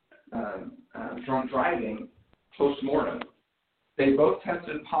drunk driving post-mortem? They both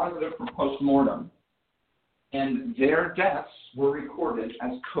tested positive for post-mortem, and their deaths were recorded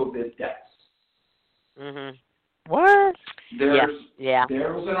as COVID deaths. Mm-hmm. What?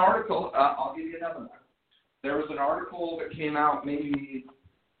 There was an article. I'll give you another one. There was an article that came out maybe,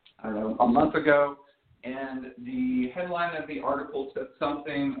 a month ago, and the headline of the article said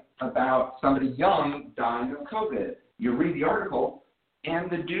something about somebody young dying of COVID. You read the article, and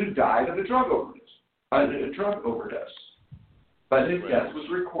the dude died of a drug overdose. But his death was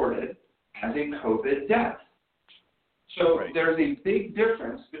recorded as a COVID death. So there's a big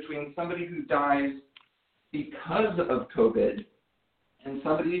difference between somebody who dies because of COVID and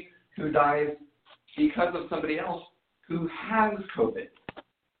somebody who dies because of somebody else who has COVID.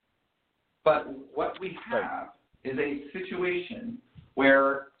 But what we have is a situation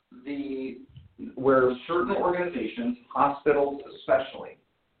where certain organizations, hospitals especially,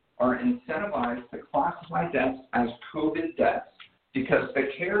 are incentivized to classify deaths as COVID deaths because the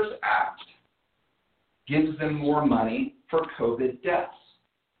CARES Act gives them more money for COVID deaths.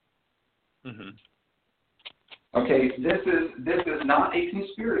 Mm-hmm. Okay, this is not a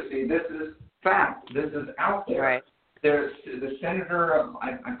conspiracy. This is fact. This is out there. Right. There's the senator,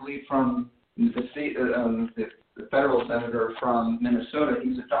 I believe, from the state, the federal senator from Minnesota.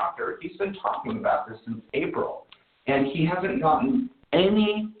 He's a doctor. He's been talking about this since April, and he hasn't gotten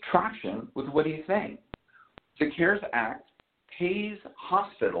any traction with what he's saying. The CARES Act pays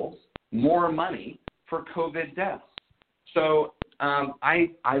hospitals more money for COVID deaths. So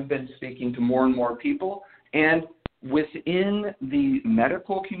I've been speaking to more and more people, and within the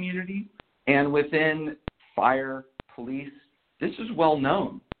medical community and within fire, police, this is well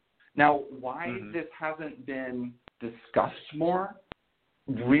known. Now, why this hasn't been discussed more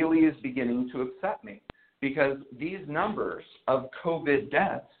really is beginning to upset me, because these numbers of COVID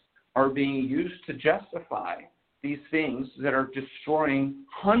deaths are being used to justify these things that are destroying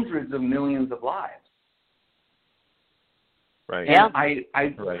hundreds of millions of lives. Right. Yeah. And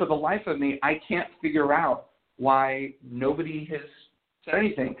I for the life of me, I can't figure out why nobody has said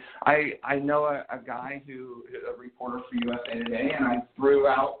anything. I know a guy who is a reporter for USA Today, and I threw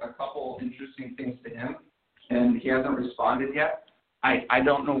out a couple interesting things to him, and he hasn't responded yet. I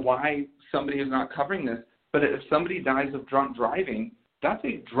don't know why somebody is not covering this, but if somebody dies of drunk driving, that's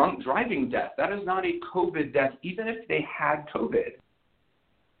a drunk driving death. That is not a COVID death, even if they had COVID.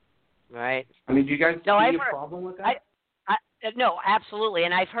 Right. I mean, do you guys see a problem with that? No, absolutely,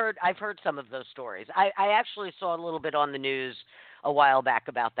 and I've heard some of those stories. I actually saw a little bit on the news a while back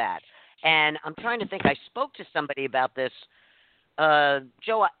about that, and I'm trying to think. I spoke to somebody about this,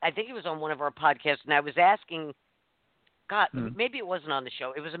 Joe. I think it was on one of our podcasts, and I was asking, God, maybe it wasn't on the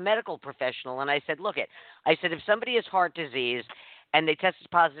show. It was a medical professional, and I said, I said, if somebody has heart disease and they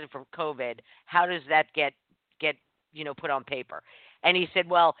tested positive for COVID, how does that get put on paper? And he said,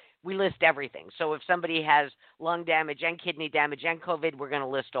 well, we list everything. So if somebody has lung damage and kidney damage and COVID, we're going to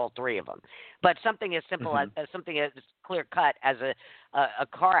list all three of them. But something as simple as something as clear cut as a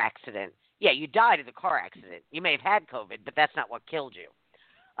car accident, yeah, you died in a car accident. You may have had COVID, but that's not what killed you,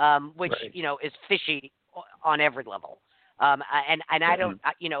 which is fishy on every level. And I don't,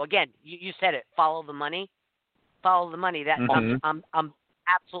 again, you said it. Follow the money. Follow the money. That I'm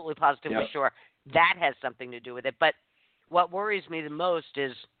absolutely positively sure that has something to do with it. But what worries me the most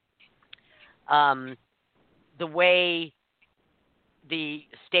is the way the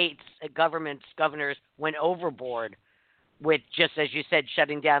states, governors went overboard with, just as you said,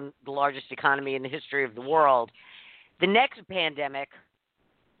 shutting down the largest economy in the history of the world. The next pandemic,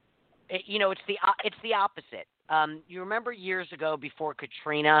 it's the opposite. You remember years ago, before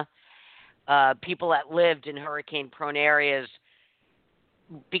Katrina, people that lived in hurricane-prone areas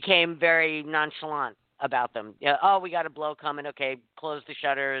became very nonchalant about them. We got a blow coming. Okay, close the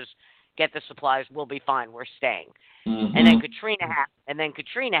shutters, get the supplies. We'll be fine. We're staying. And then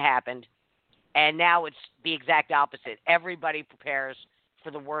Katrina happened, and now it's the exact opposite. Everybody prepares for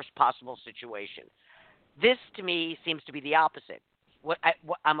the worst possible situation. This, to me, seems to be the opposite.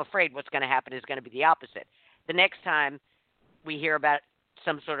 I'm afraid what's going to happen is going to be the opposite. The next time we hear about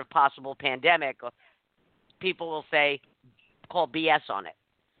some sort of possible pandemic, people will call BS on it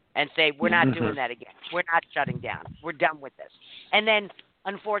and say, we're not doing that again. We're not shutting down. We're done with this. And then,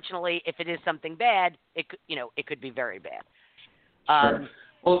 unfortunately, if it is something bad, it could be very bad. Sure.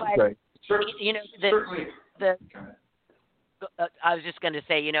 Well, but, certainly. I was just going to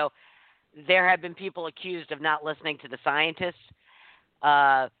say, there have been people accused of not listening to the scientists.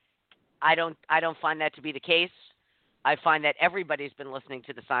 I don't find that to be the case. I find that everybody's been listening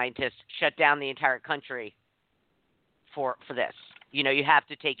to the scientists shut down the entire country for this. You have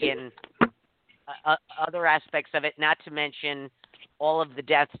to take in other aspects of it, not to mention all of the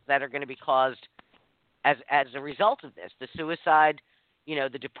deaths that are going to be caused as a result of this. The suicide,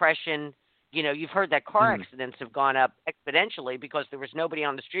 the depression. You've heard that car accidents have gone up exponentially because there was nobody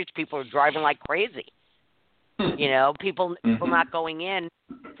on the streets. People were driving like crazy. People not going in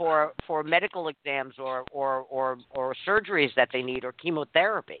for medical exams or surgeries that they need or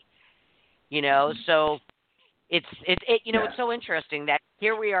chemotherapy. So it's so interesting that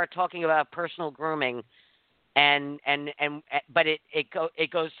here we are talking about personal grooming, but it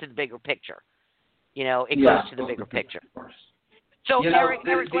goes to the bigger picture. Goes to the bigger picture. So Eric,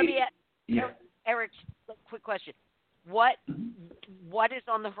 let me ask Eric, quick question. What is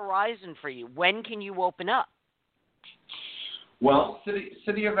on the horizon for you? When can you open up? Well,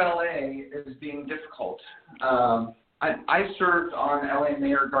 City of LA is being difficult. I served on LA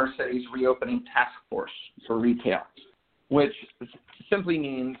Mayor Garcetti's reopening task force for retail, which simply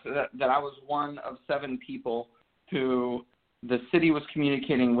means that I was one of 7 people who the city was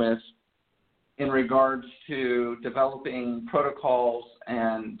communicating with in regards to developing protocols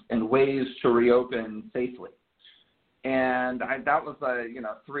and ways to reopen safely. And that was a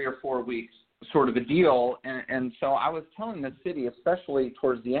 3 or 4 weeks sort of a deal. And so I was telling the city, especially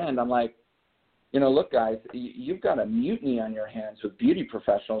towards the end, I'm like, look, guys, you've got a mutiny on your hands with beauty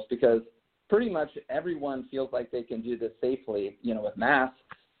professionals because pretty much everyone feels like they can do this safely, with masks,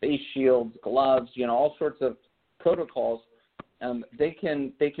 face shields, gloves, all sorts of protocols. They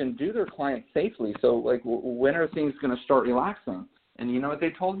can do their clients safely. So, like, when are things going to start relaxing? And you know what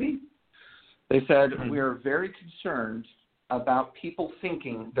they told me? They said, we are very concerned about people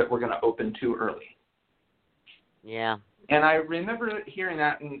thinking that we're going to open too early. Yeah. And I remember hearing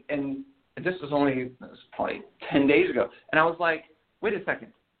that, and this was probably 10 days ago. And I was like, wait a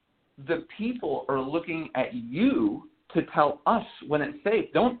second. The people are looking at you to tell us when it's safe.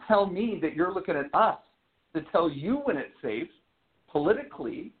 Don't tell me that you're looking at us to tell you when it's safe.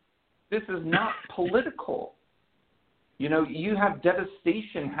 Politically, this is not political. You have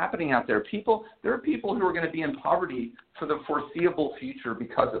devastation happening out there. There are people who are going to be in poverty for the foreseeable future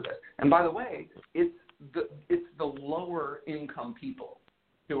because of it. And by the way, it's the lower income people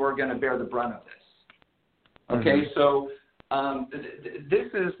who are going to bear the brunt of this. Okay, so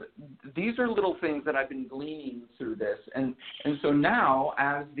these are little things that I've been gleaning through this, and so now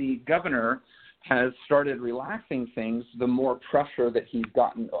as the governor has started relaxing things, the more pressure that he's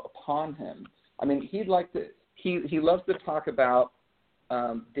gotten upon him. I mean, he loves to talk about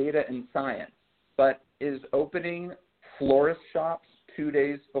data and science, but is opening florist shops 2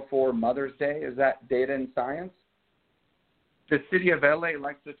 days before Mother's Day, is that data and science? The city of LA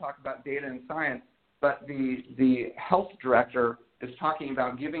likes to talk about data and science, but the health director is talking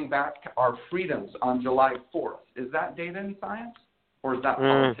about giving back our freedoms on July 4th. Is that data and science, or is that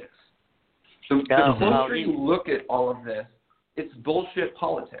politics? So the closer you look at all of this, it's bullshit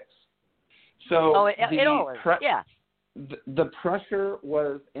politics. So it all is. Yeah. The pressure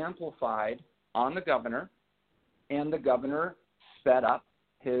was amplified on the governor, and the governor sped up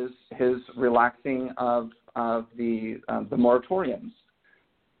his relaxing of the moratoriums.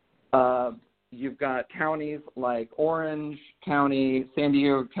 You've got counties like Orange County, San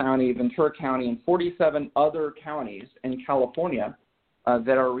Diego County, Ventura County, and 47 other counties in California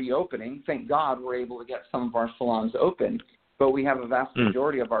that are reopening. Thank God we're able to get some of our salons open, but we have a vast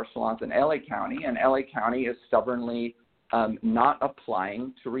majority of our salons in LA County, and LA County is stubbornly not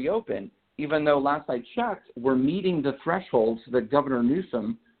applying to reopen, even though last I checked, we're meeting the thresholds that Governor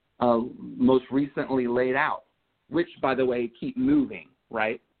Newsom most recently laid out, which, by the way, keep moving,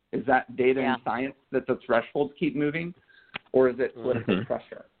 right? Is that data and science that the thresholds keep moving, or is it political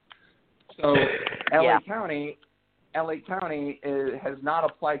pressure? So LA County has not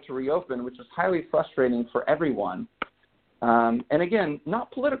applied to reopen, which is highly frustrating for everyone. And again, not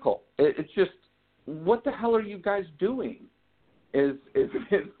political. It's just, what the hell are you guys doing? Is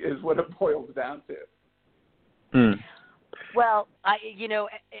what it boils down to. Well,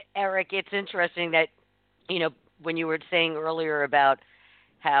 Eric, it's interesting that when you were saying earlier about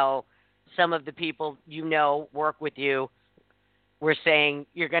how some of the people work with you were saying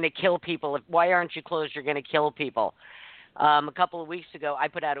you're going to kill people. Why aren't you closed? You're going to kill people. A couple of weeks ago, I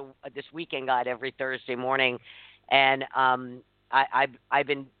put out this weekend guide every Thursday morning, and I've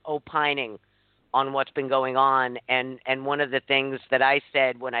been opining on what's been going on. And one of the things that I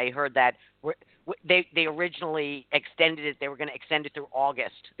said when I heard that, they originally extended it. They were going to extend it through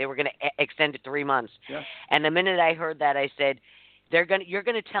August. They were going to extend it 3 months. Yeah. And the minute I heard that, I said, you're going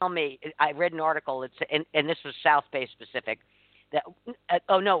to tell me. I read an article. And this was South Bay specific. It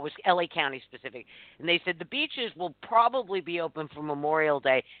was LA County specific. And they said the beaches will probably be open for Memorial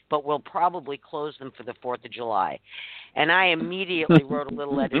Day, but we'll probably close them for the 4th of July. And I immediately wrote a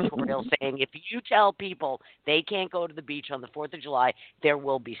little editorial saying, if you tell people they can't go to the beach on the 4th of July, there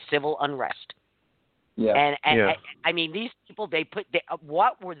will be civil unrest. Yeah. And I mean, these people,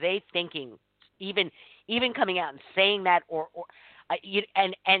 what were they thinking? Even coming out and saying that,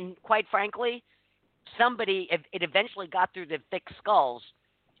 and quite frankly, it eventually got through the thick skulls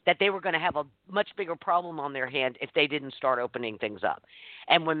that they were going to have a much bigger problem on their hand if they didn't start opening things up.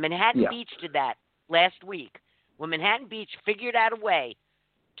 And when Manhattan Beach did that last week, when Manhattan Beach figured out a way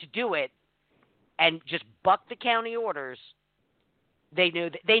to do it and just buck the county orders, they knew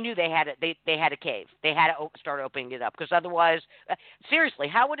they had to cave. They had to start opening it up, because otherwise, seriously,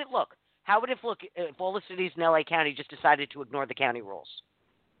 how would it look? How would it look if all the cities in LA County just decided to ignore the county rules?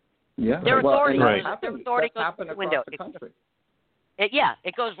 Yeah. Their authority, Right. their authority goes out the window. The country.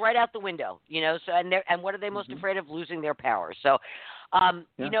 It goes right out the window, So, and what are they most afraid of? Losing their power. So,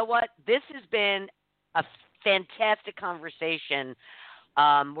 you know what? This has been a fantastic conversation.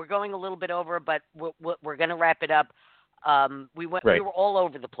 We're going a little bit over, but we're going to wrap it up. We were all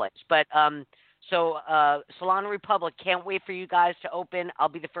over the place, but so Salon Republic, can't wait for you guys to open. I'll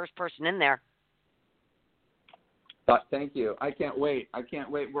be the first person in there. Thank you. I can't wait.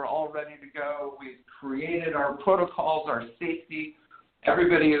 We're all ready to go. We've created our protocols, our safety.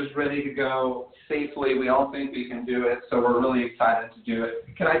 Everybody is ready to go safely. We all think we can do it, so we're really excited to do it.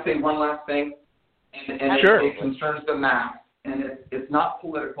 Can I say one last thing? And sure. It concerns the mask, and it's not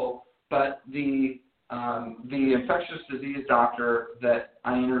political, but the infectious disease doctor that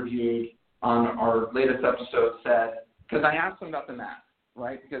I interviewed on our latest episode said, because I asked him about the mask,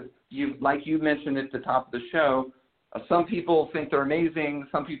 right? Because like you mentioned at the top of the show, some people think they're amazing,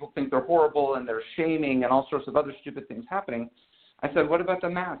 some people think they're horrible, and they're shaming and all sorts of other stupid things happening. I said, what about the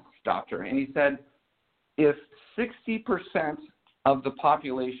masks, doctor? And he said, if 60% of the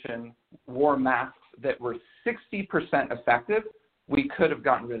population wore masks that were 60% effective, we could have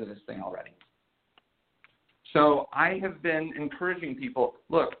gotten rid of this thing already. So I have been encouraging people,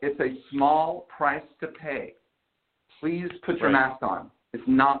 look, it's a small price to pay. Please put your mask on. It's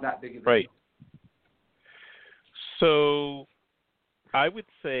not that big of a deal. Right. So I would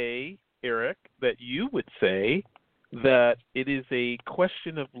say, Eric, that you would say that it is a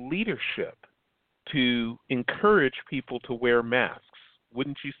question of leadership to encourage people to wear masks.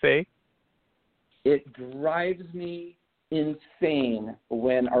 Wouldn't you say? It drives me insane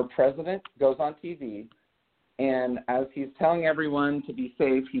when our president goes on TV and as he's telling everyone to be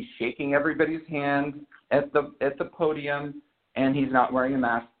safe, he's shaking everybody's hand at the podium and he's not wearing a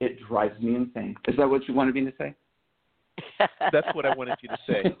mask. It drives me insane. Is that what you wanted me to say? That's what I wanted you to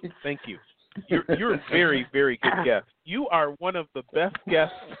say. Thank you. You're a very, very good guest. You are one of the best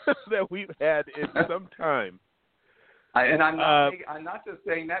guests that we've had in some time. I'm not just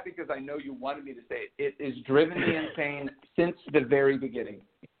saying that because I know you wanted me to say it. It has driven me insane since the very beginning.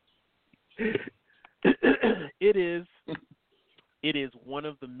 It is one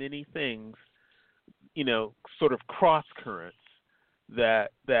of the many things, sort of cross currents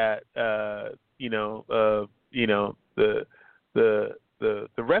that the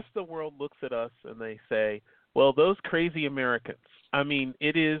rest of the world looks at us and they say, well, those crazy Americans. I mean,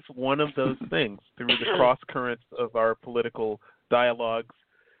 it is one of those things through the cross currents of our political dialogues.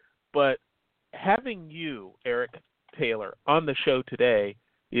 But having you, Eric Taylor, on the show today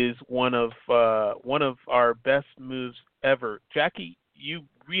is one of our best moves ever. Jackie, you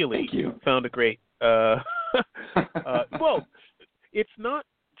really found a great. Well, it's not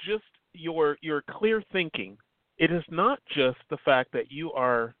just your clear thinking. It is not just the fact that you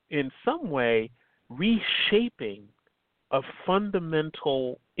are in some way reshaping a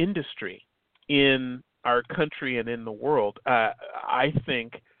fundamental industry in our country and in the world. I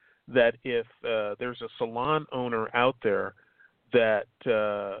think that if there's a salon owner out there that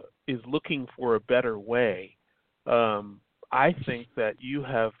is looking for a better way, I think that you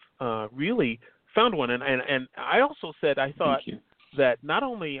have really found one. And I also said I thought that not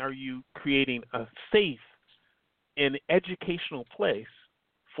only are you creating a safe and educational place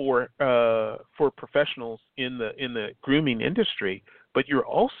for professionals in the grooming industry, but you're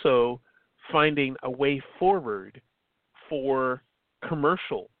also finding a way forward for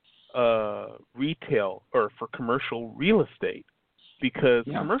commercial retail or for commercial real estate, because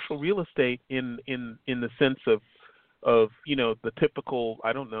commercial real estate in the sense of the typical,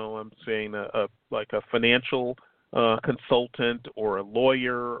 I don't know, I'm saying like a financial consultant or a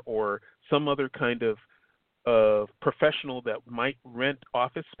lawyer or some other kind of professional that might rent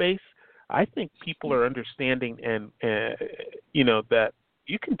office space. I think people are understanding and that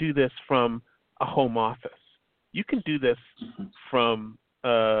you can do this from a home office. You can do this from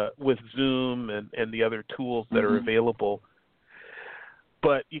with Zoom and the other tools that are available.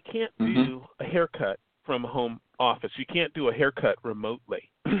 But you can't do a haircut from a home office. You can't do a haircut remotely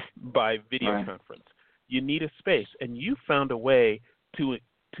by video conference. You need a space, and you found a way to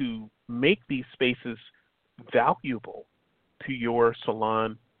make these spaces valuable to your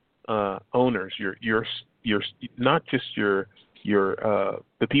salon owners, your not just your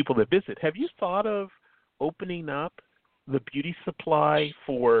the people that visit. Have you thought of opening up the beauty supply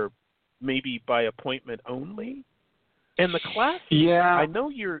for maybe by appointment only? And the classes, I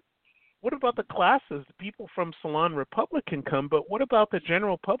know what about the classes? People from Salon Republic can come, but what about the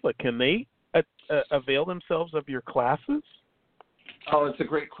general public? Can they avail themselves of your classes? Oh, it's a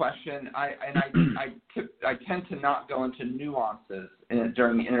great question. I tend to not go into nuances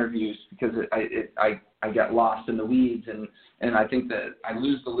during the interviews because I get lost in the weeds and I think that I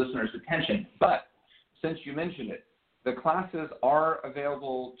lose the listener's attention. But since you mentioned it, the classes are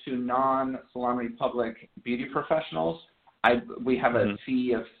available to non-Salon Republic beauty professionals. We have a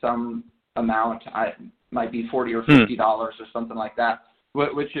fee of some amount. Might be $40 or $50 or something like that,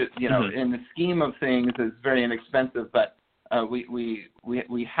 which is, in the scheme of things is very inexpensive, but we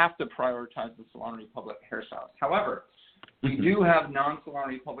have to prioritize the Salon Republic hairstylists. However, we do have non-Salon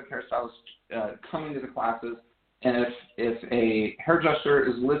Republic hairstylists coming to the classes, and if a hairdresser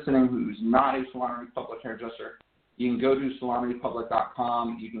is listening who's not a Salon Republic hairdresser, you can go to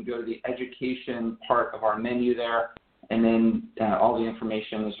salonrepublic.com. You can go to the education part of our menu there, and then all the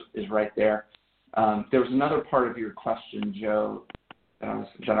information is right there. There was another part of your question, Joe,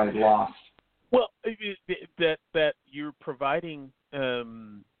 that I lost. Well, that you're providing a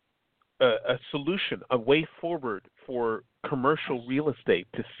solution, a way forward for commercial real estate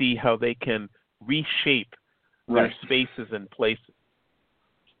to see how they can reshape their spaces and places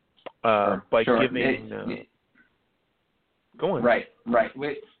by giving. Go on. Right.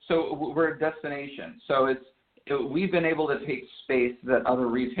 So we're a destination. So we've been able to take space that other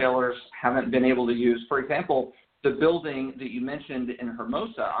retailers haven't been able to use. For example, the building that you mentioned in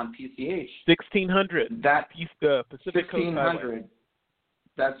Hermosa on PCH. 1600. That Pacific Coast Highway.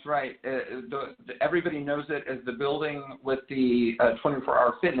 That's right. Everybody knows it as the building with the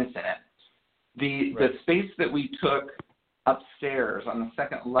 24-hour fitness in it. The space that we took upstairs on the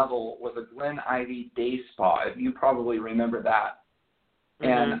second level was a Glen Ivy day spa. You probably remember that.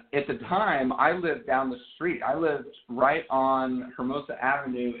 And at the time, I lived down the street. I lived right on Hermosa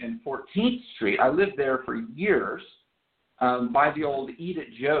Avenue and 14th Street. I lived there for years by the old Eat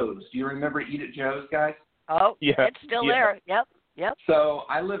at Joe's. Do you remember Eat at Joe's, guys? Oh, yeah. It's still there. Yep. So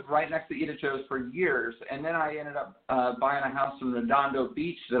I lived right next to Eat at Joe's for years, and then I ended up buying a house in Redondo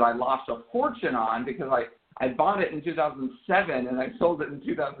Beach that I lost a fortune on because I bought it in 2007 and I sold it in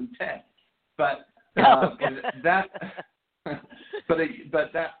 2010. But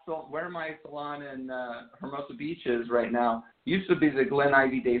where my salon in Hermosa Beach is right now used to be the Glen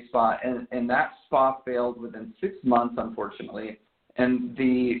Ivy Day Spa, and that spa failed within 6 months, unfortunately. And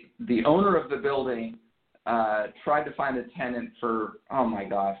the owner of the building tried to find a tenant for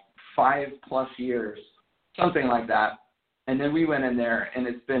 5+ years, something like that. And then we went in there, and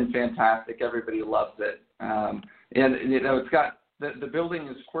it's been fantastic. Everybody loves it, and it's got the building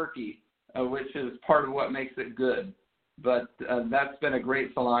is quirky, which is part of what makes it good. But that's been a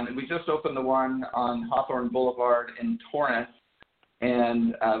great salon. We just opened the one on Hawthorne Boulevard in Torrance,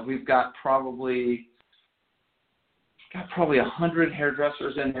 and we've got probably 100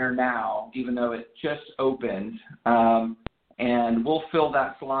 hairdressers in there now, even though it just opened. And we'll fill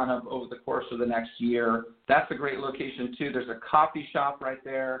that salon up over the course of the next year. That's a great location, too. There's a coffee shop right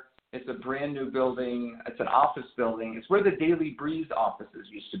there. It's a brand new building. It's an office building. It's where the Daily Breeze offices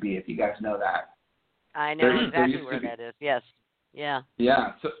used to be, if you guys know that. I know exactly where that is, yes. Yeah.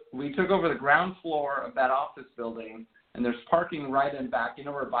 Yeah, so we took over the ground floor of that office building, and there's parking right in back. You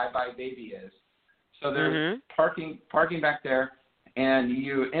know where Bye Bye Baby is? So there's parking back there, and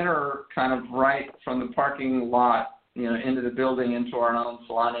you enter kind of right from the parking lot, into the building, into our own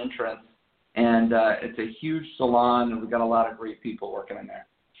salon entrance. And it's a huge salon, and we've got a lot of great people working in there.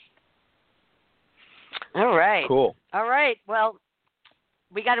 All right. Cool. All right. Well,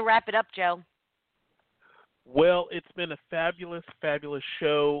 we got to wrap it up, Joe. Well, it's been a fabulous, fabulous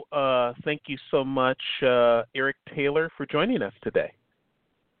show. Thank you so much, Eric Taylor, for joining us today.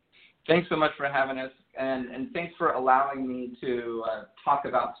 Thanks so much for having us, and thanks for allowing me to talk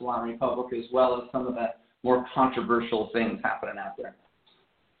about Salon Republic as well as some of the more controversial things happening out there.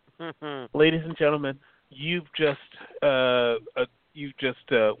 Ladies and gentlemen, you've just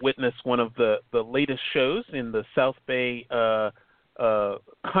witnessed one of the latest shows in the South Bay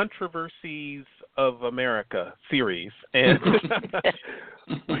Controversies of America series, and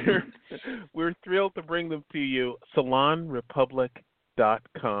we're thrilled to bring them to you.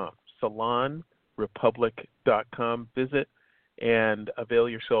 SalonRepublic.com. SalonRepublic.com. Visit and avail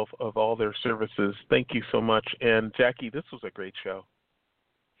yourself of all their services. Thank you so much. And Jackie, this was a great show.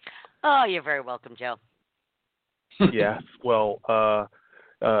 Oh, you're very welcome, Joe. Yes. Well,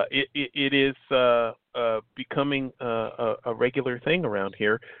 it is becoming a regular thing around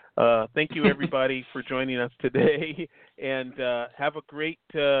here. Thank you, everybody, for joining us today, and have a great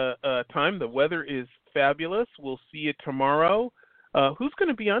time. The weather is fabulous. We'll see you tomorrow. Who's going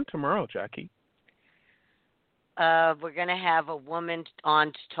to be on tomorrow, Jackie? We're going to have a woman on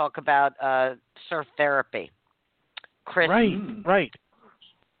to talk about surf therapy. Chris. Right.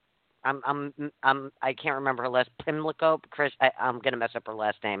 I can't remember her last Pimlico. Chris, I'm gonna mess up her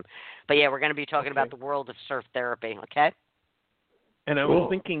last name, but yeah, we're gonna be talking about the world of surf therapy. Okay. And I was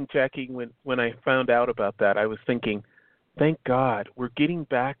thinking, Jackie, when I found out about that, I was thinking, thank God we're getting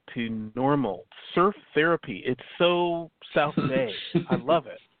back to normal surf therapy. It's so South Bay. I love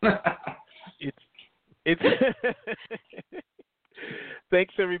it. It's.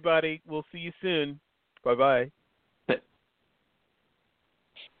 Thanks, everybody. We'll see you soon. Bye-bye.